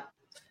for you.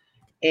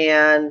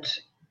 And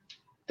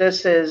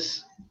this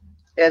is,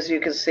 as you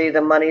can see,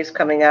 the money's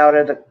coming out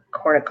of the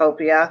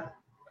cornucopia.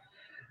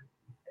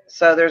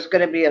 So there's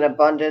going to be an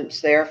abundance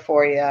there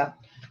for you.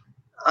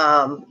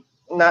 I'm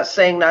not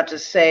saying not to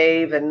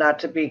save and not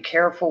to be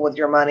careful with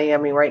your money. I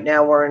mean, right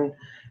now we're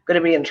going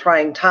to be in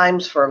trying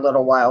times for a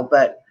little while,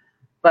 but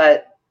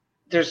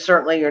there's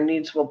certainly your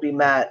needs will be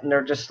met, and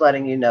they're just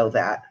letting you know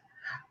that.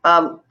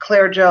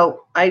 Claire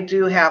Jo, I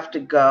do have to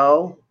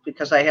go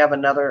because I have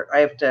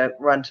to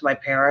run to my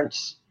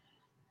parents.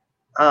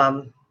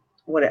 I'm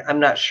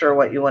not sure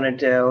what you want to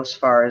do as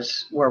far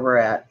as where we're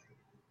at.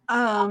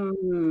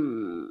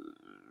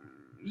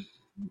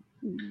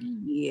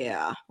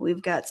 Yeah,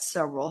 we've got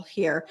several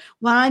here.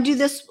 Why don't I do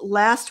this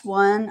last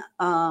one,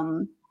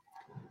 and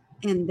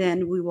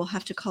then we will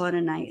have to call it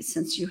a night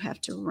since you have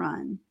to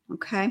run.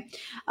 Okay.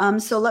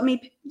 So let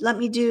me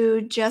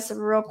do Jess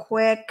real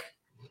quick.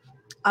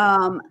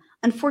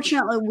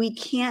 Unfortunately, we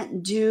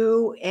can't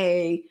do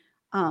a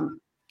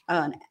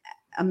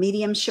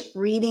mediumship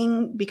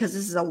reading because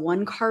this is a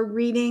 1-card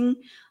reading.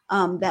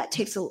 That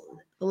takes a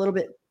little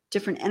bit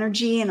different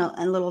energy and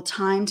a little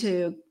time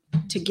to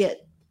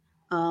get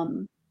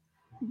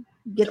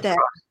that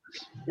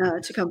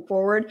to come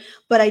forward.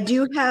 But I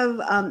do have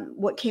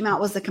what came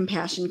out was the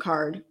compassion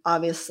card,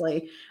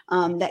 obviously,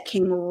 that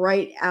came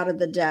right out of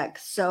the deck.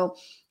 So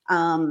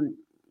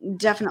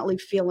definitely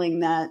feeling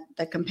that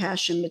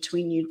compassion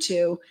between you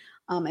two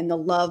and the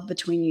love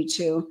between you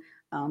two.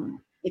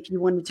 If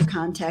you wanted to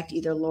contact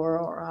either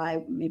Laura or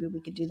I, maybe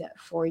we could do that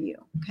for you.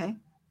 Okay.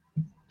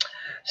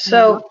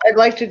 So I'd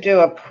like to do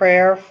a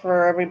prayer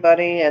for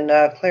everybody, and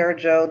Clara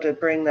Jo to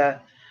bring the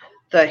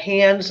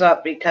hands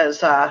up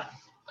because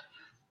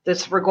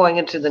we're going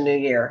into the new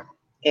year,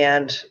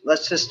 and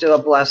let's just do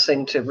a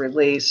blessing to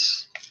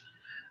release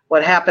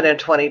what happened in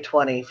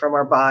 2020 from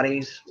our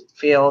bodies,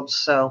 fields.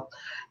 So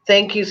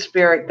thank you,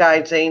 spirit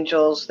guides,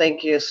 angels.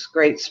 Thank you,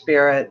 great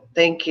spirit.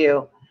 Thank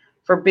you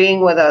for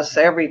being with us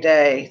every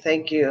day.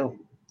 Thank you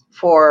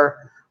for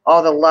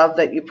all the love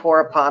that you pour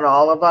upon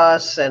all of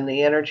us and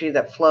the energy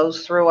that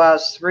flows through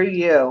us, through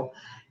you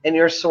and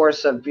your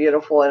source of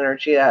beautiful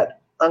energy, that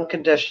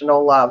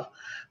unconditional love.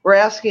 We're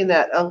asking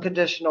that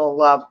unconditional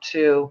love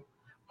to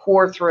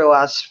pour through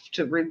us,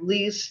 to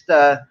release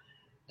the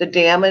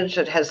damage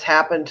that has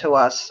happened to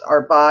us,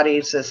 our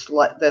bodies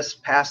this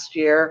past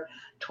year,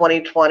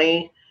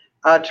 2020,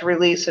 to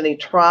release any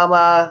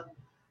trauma,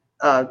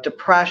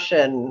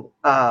 depression,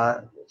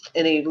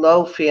 any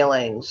low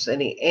feelings,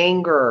 any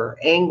anger,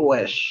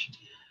 anguish,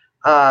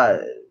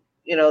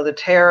 the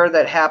terror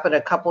that happened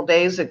a couple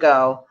days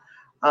ago,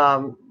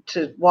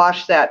 to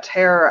wash that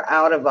terror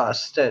out of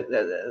us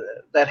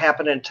that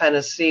happened in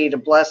Tennessee, to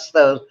bless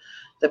the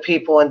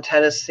people in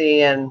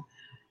Tennessee and,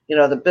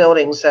 the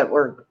buildings that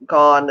were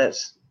gone,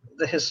 that's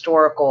the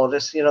historical,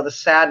 the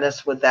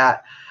sadness with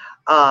that,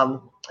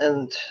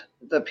 and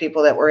the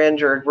people that were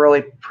injured,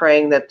 really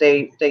praying that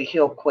they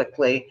heal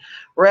quickly.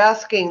 We're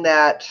asking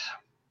that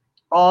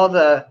all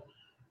the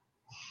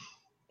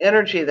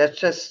energy that's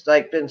just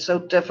like been so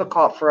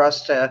difficult for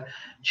us to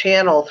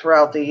channel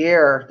throughout the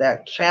year,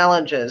 that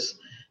challenges,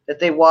 that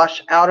they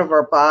wash out of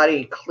our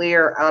body,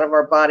 clear out of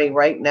our body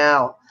right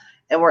now.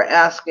 And we're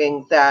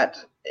asking that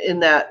in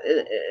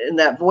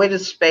that voided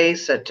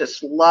space that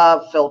just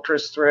love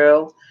filters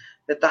through,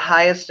 that the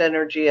highest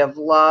energy of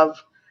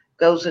love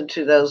goes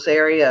into those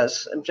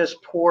areas and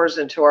just pours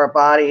into our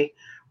body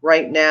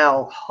right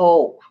now.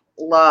 Hope,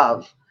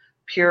 love,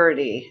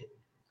 purity,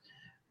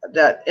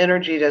 that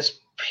energy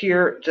just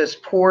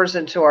pours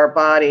into our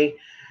body.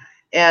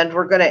 And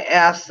we're going to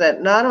ask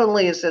that not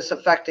only is this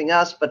affecting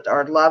us, but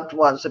our loved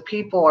ones, the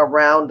people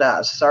around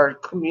us, our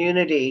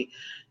community,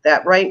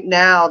 that right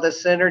now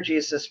this energy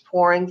is just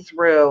pouring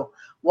through,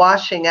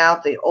 washing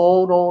out the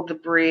old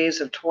debris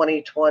of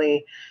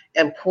 2020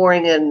 and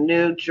pouring in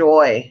new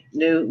joy,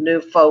 new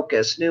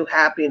focus, new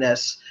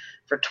happiness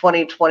for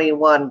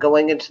 2021,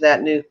 going into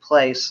that new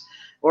place.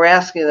 We're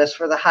asking this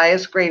for the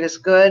highest,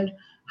 greatest good,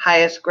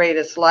 highest,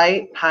 greatest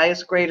light,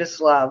 highest, greatest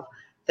love.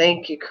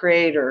 Thank you,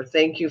 Creator.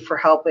 Thank you for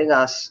helping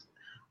us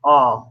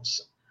all.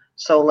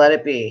 So let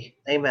it be.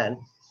 Amen.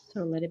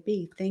 So let it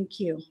be. Thank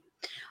you.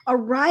 All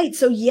right.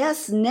 So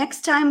yes,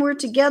 next time we're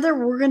together,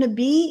 we're going to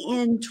be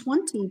in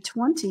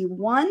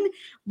 2021.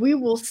 We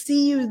will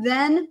see you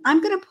then.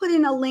 I'm going to put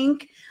in a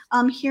link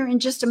here in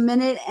just a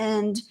minute.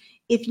 And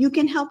if you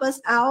can help us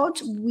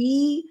out,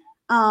 we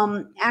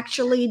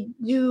actually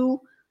do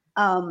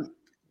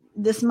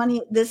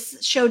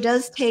this show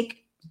does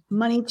take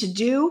money to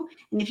do.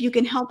 And if you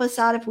can help us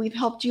out, if we've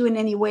helped you in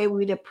any way,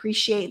 we'd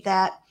appreciate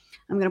that.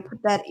 I'm going to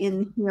put that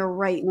in here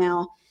right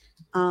now.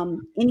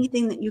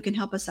 Anything that you can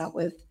help us out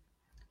with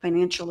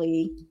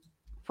financially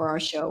for our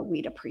show,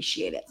 we'd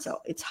appreciate it. So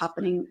it's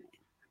popping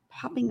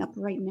up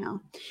right now.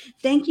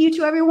 Thank you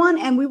to everyone,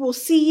 and we will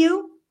see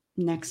you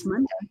next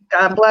Monday.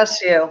 God bless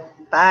you.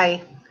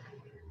 Bye.